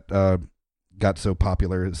Lewis got so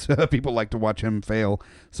popular. Is people like to watch him fail,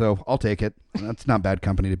 so I'll take it. That's not bad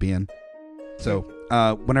company to be in. So,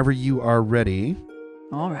 whenever you are ready.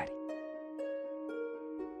 All right.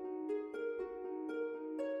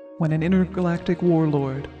 When an intergalactic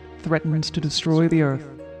warlord threatens to destroy the Earth,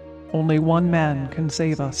 only one man can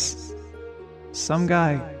save us. Some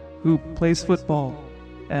guy who plays football,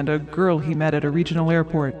 and a girl he met at a regional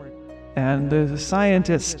airport, and the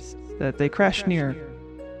scientist that they crashed near,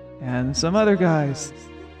 and some other guys,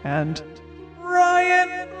 and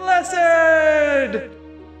Ryan Blessed!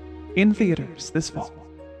 In theaters this fall.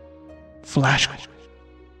 Flash.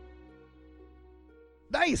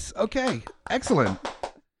 Nice. Okay. Excellent.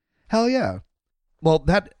 Hell yeah. Well,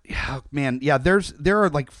 there are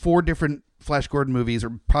like 4 different Flash Gordon movies,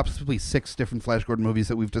 or possibly 6 different Flash Gordon movies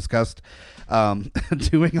that we've discussed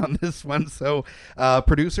doing on this one. So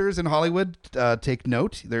producers in Hollywood, take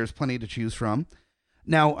note. There's plenty to choose from.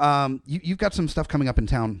 Now, you've got some stuff coming up in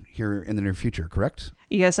town here in the near future, correct?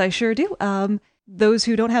 Yes, I sure do. Those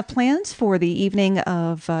who don't have plans for the evening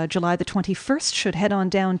of July the 21st should head on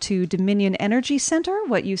down to Dominion Energy Center,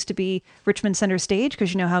 what used to be Richmond Center Stage,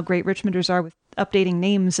 because you know how great Richmonders are with updating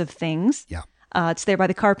names of things. Yeah. It's there by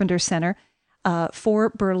the Carpenter Center. For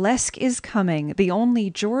Burlesque is Coming, the only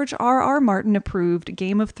George R.R. Martin approved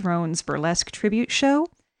Game of Thrones burlesque tribute show.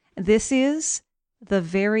 This is the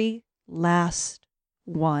very last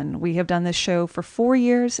one. We have done this show for 4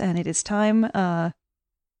 years, and it is time.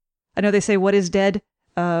 I know they say what is dead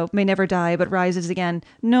may never die, but rises again.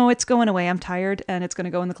 No, it's going away. I'm tired, and it's going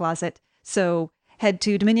to go in the closet. So head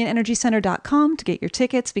to DominionEnergyCenter.com to get your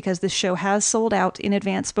tickets, because this show has sold out in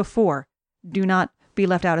advance before. Do not be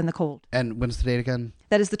left out in the cold. And when's the date again?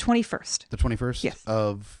 That is the 21st. The 21st? Yes.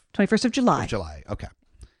 Of 21st of July. July. Okay.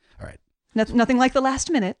 All right. Nothing like the last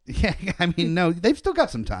minute. Yeah, I mean, no, they've still got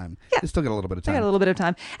some time. Yeah. They still got a little bit of I time. got a little bit of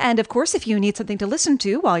time. And of course, if you need something to listen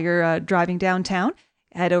to while you're driving downtown,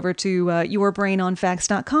 head over to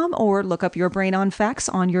yourbrainonfacts.com or look up Your Brain on Facts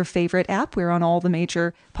on your favorite app. We're on all the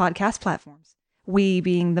major podcast platforms. We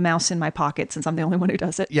being the mouse in my pocket, since I'm the only one who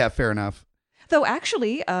does it. Yeah, fair enough. Though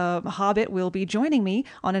actually, Hobbit will be joining me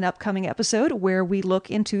on an upcoming episode where we look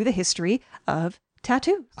into the history of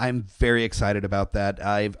tattoos. I'm very excited about that.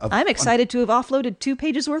 I'm excited to have offloaded 2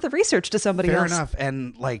 pages worth of research to somebody Fair else. enough.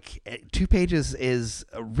 And like 2 pages is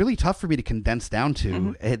really tough for me to condense down to.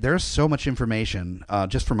 Mm-hmm. There's so much information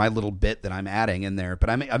just for my little bit that I'm adding in there.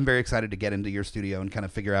 But I'm very excited to get into your studio and kind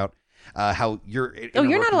of figure out how you're. Oh,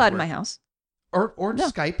 you're not allowed in my house. Or No.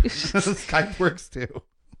 Skype. Skype works too.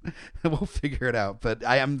 We'll figure it out. But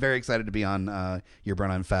I am very excited to be on Your Brain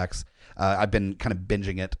on Facts. I've been kind of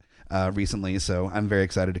binging it recently, so I'm very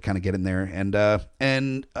excited to kind of get in there and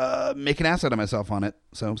make an ass out of myself on it.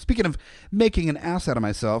 So speaking of making an ass out of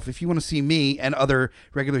myself, if you want to see me and other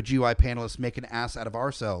regular GUI panelists make an ass out of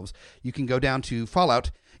ourselves, you can go down to Fallout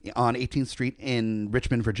on 18th Street in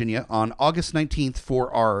Richmond, Virginia on August 19th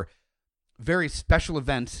for our very special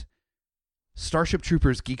event, Starship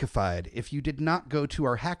Troopers Geekified. If you did not go to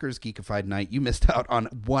our Hackers Geekified night, you missed out on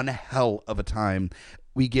one hell of a time.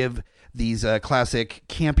 We give these classic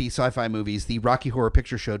campy sci-fi movies the Rocky Horror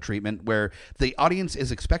Picture Show treatment, where the audience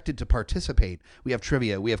is expected to participate. We have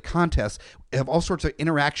trivia, we have contests, we have all sorts of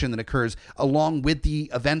interaction that occurs along with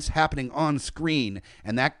the events happening on screen,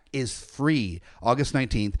 and that is free August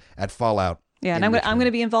 19th at Fallout. Yeah, and in I'm Richmond. going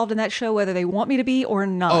to be involved in that show whether they want me to be or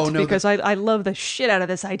not, Oh, no, because I love the shit out of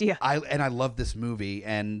this idea. I love this movie,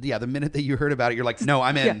 and yeah, the minute that you heard about it, you're like, no,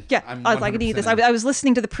 I'm in. Yeah, I'm I was like, I need 100% this. in. I was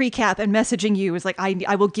listening to the pre-cap and messaging you. It was like,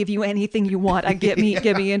 I will give you anything you want. Get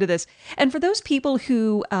me into this. And for those people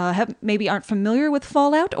who maybe aren't familiar with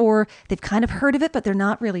Fallout, or they've kind of heard of it, but they're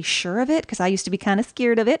not really sure of it, because I used to be kind of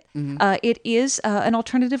scared of it. It is an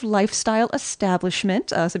alternative lifestyle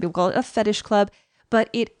establishment. Some people call it a fetish club. But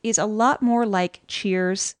it is a lot more like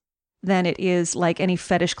Cheers than it is like any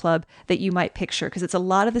fetish club that you might picture, because it's a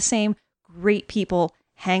lot of the same great people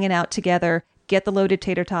hanging out together, get the loaded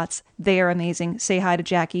tater tots. They are amazing. Say hi to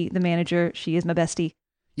Jackie, the manager. She is my bestie.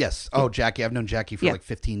 Yes. Oh, Jackie. I've known Jackie for like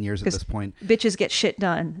 15 years at this point. Bitches get shit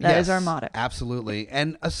done. That is our motto. Absolutely.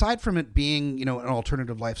 And aside from it being, you know, an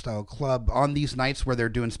alternative lifestyle club, on these nights where they're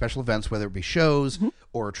doing special events, whether it be shows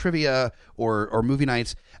or trivia or movie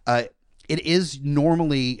nights, it is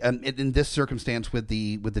normally, in this circumstance with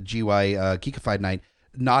the GY Geekified night,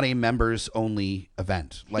 not a members only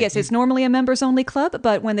event. Yes, it's normally a members only club,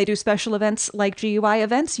 but when they do special events like GUI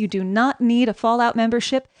events, you do not need a Fallout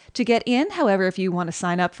membership to get in. However, if you want to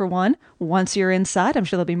sign up for one, once you're inside, I'm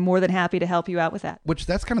sure they'll be more than happy to help you out with that. Which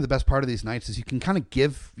that's kind of the best part of these nights is you can kind of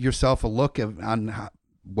give yourself a look on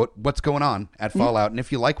what's going on at Fallout, and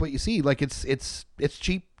if you like what you see, like it's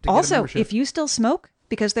cheap to get a also, membership. if you still smoke,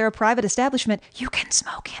 because they're a private establishment, you can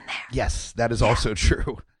smoke in there. Yes, that is also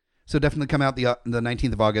true. So definitely come out the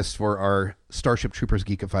 19th of August for our Starship Troopers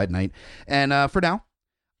Geekified night. And for now,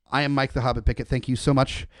 I am Mike the Hobbit Pickett. Thank you so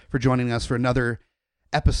much for joining us for another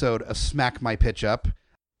episode of Smack My Pitch Up.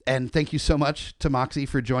 And thank you so much to Moxie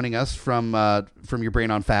for joining us from your Brain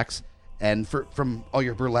on Facts and from all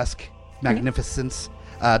your burlesque magnificence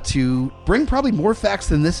to bring probably more facts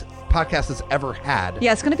than this podcast has ever had.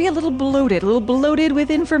 Yeah, it's going to be a little bloated with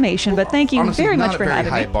information, but thank you honestly, very much for having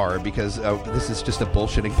me. having me. Not a very high bar because this is just a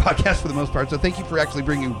bullshitting podcast for the most part. So thank you for actually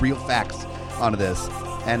bringing real facts onto this.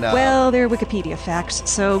 And well, they're Wikipedia facts,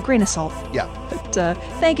 so grain of salt. Yeah. But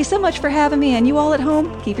thank you so much for having me, and you all at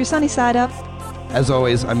home, keep your sunny side up. As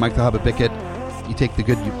always, I'm Mike the Hobbit Pickett. You take the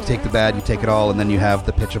good, you take the bad, you take it all, and then you have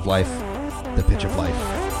the pitch of life. The pitch of life.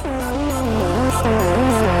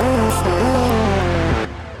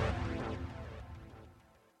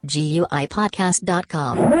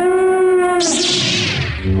 GUIPodcast.com.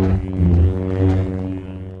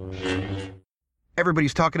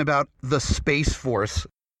 Everybody's talking about the Space Force.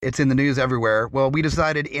 It's in the news everywhere. Well, we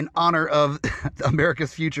decided in honor of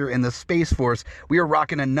America's future in the Space Force, we are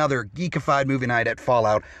rocking another geekified movie night at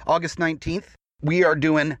Fallout. August 19th, we are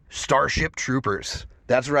doing Starship Troopers.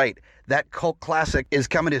 That's right. That cult classic is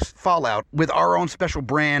coming to Fallout with our own special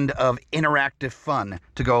brand of interactive fun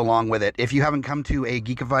to go along with it. If you haven't come to a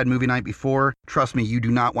geekified movie night before, trust me, you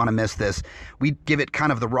do not want to miss this. We give it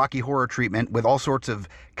kind of the Rocky Horror treatment with all sorts of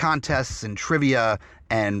contests and trivia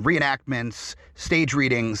and reenactments, stage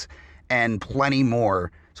readings, and plenty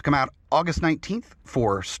more. So come out August 19th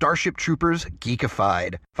for Starship Troopers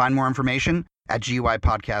Geekified. Find more information at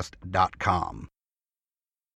GUIPodcast.com.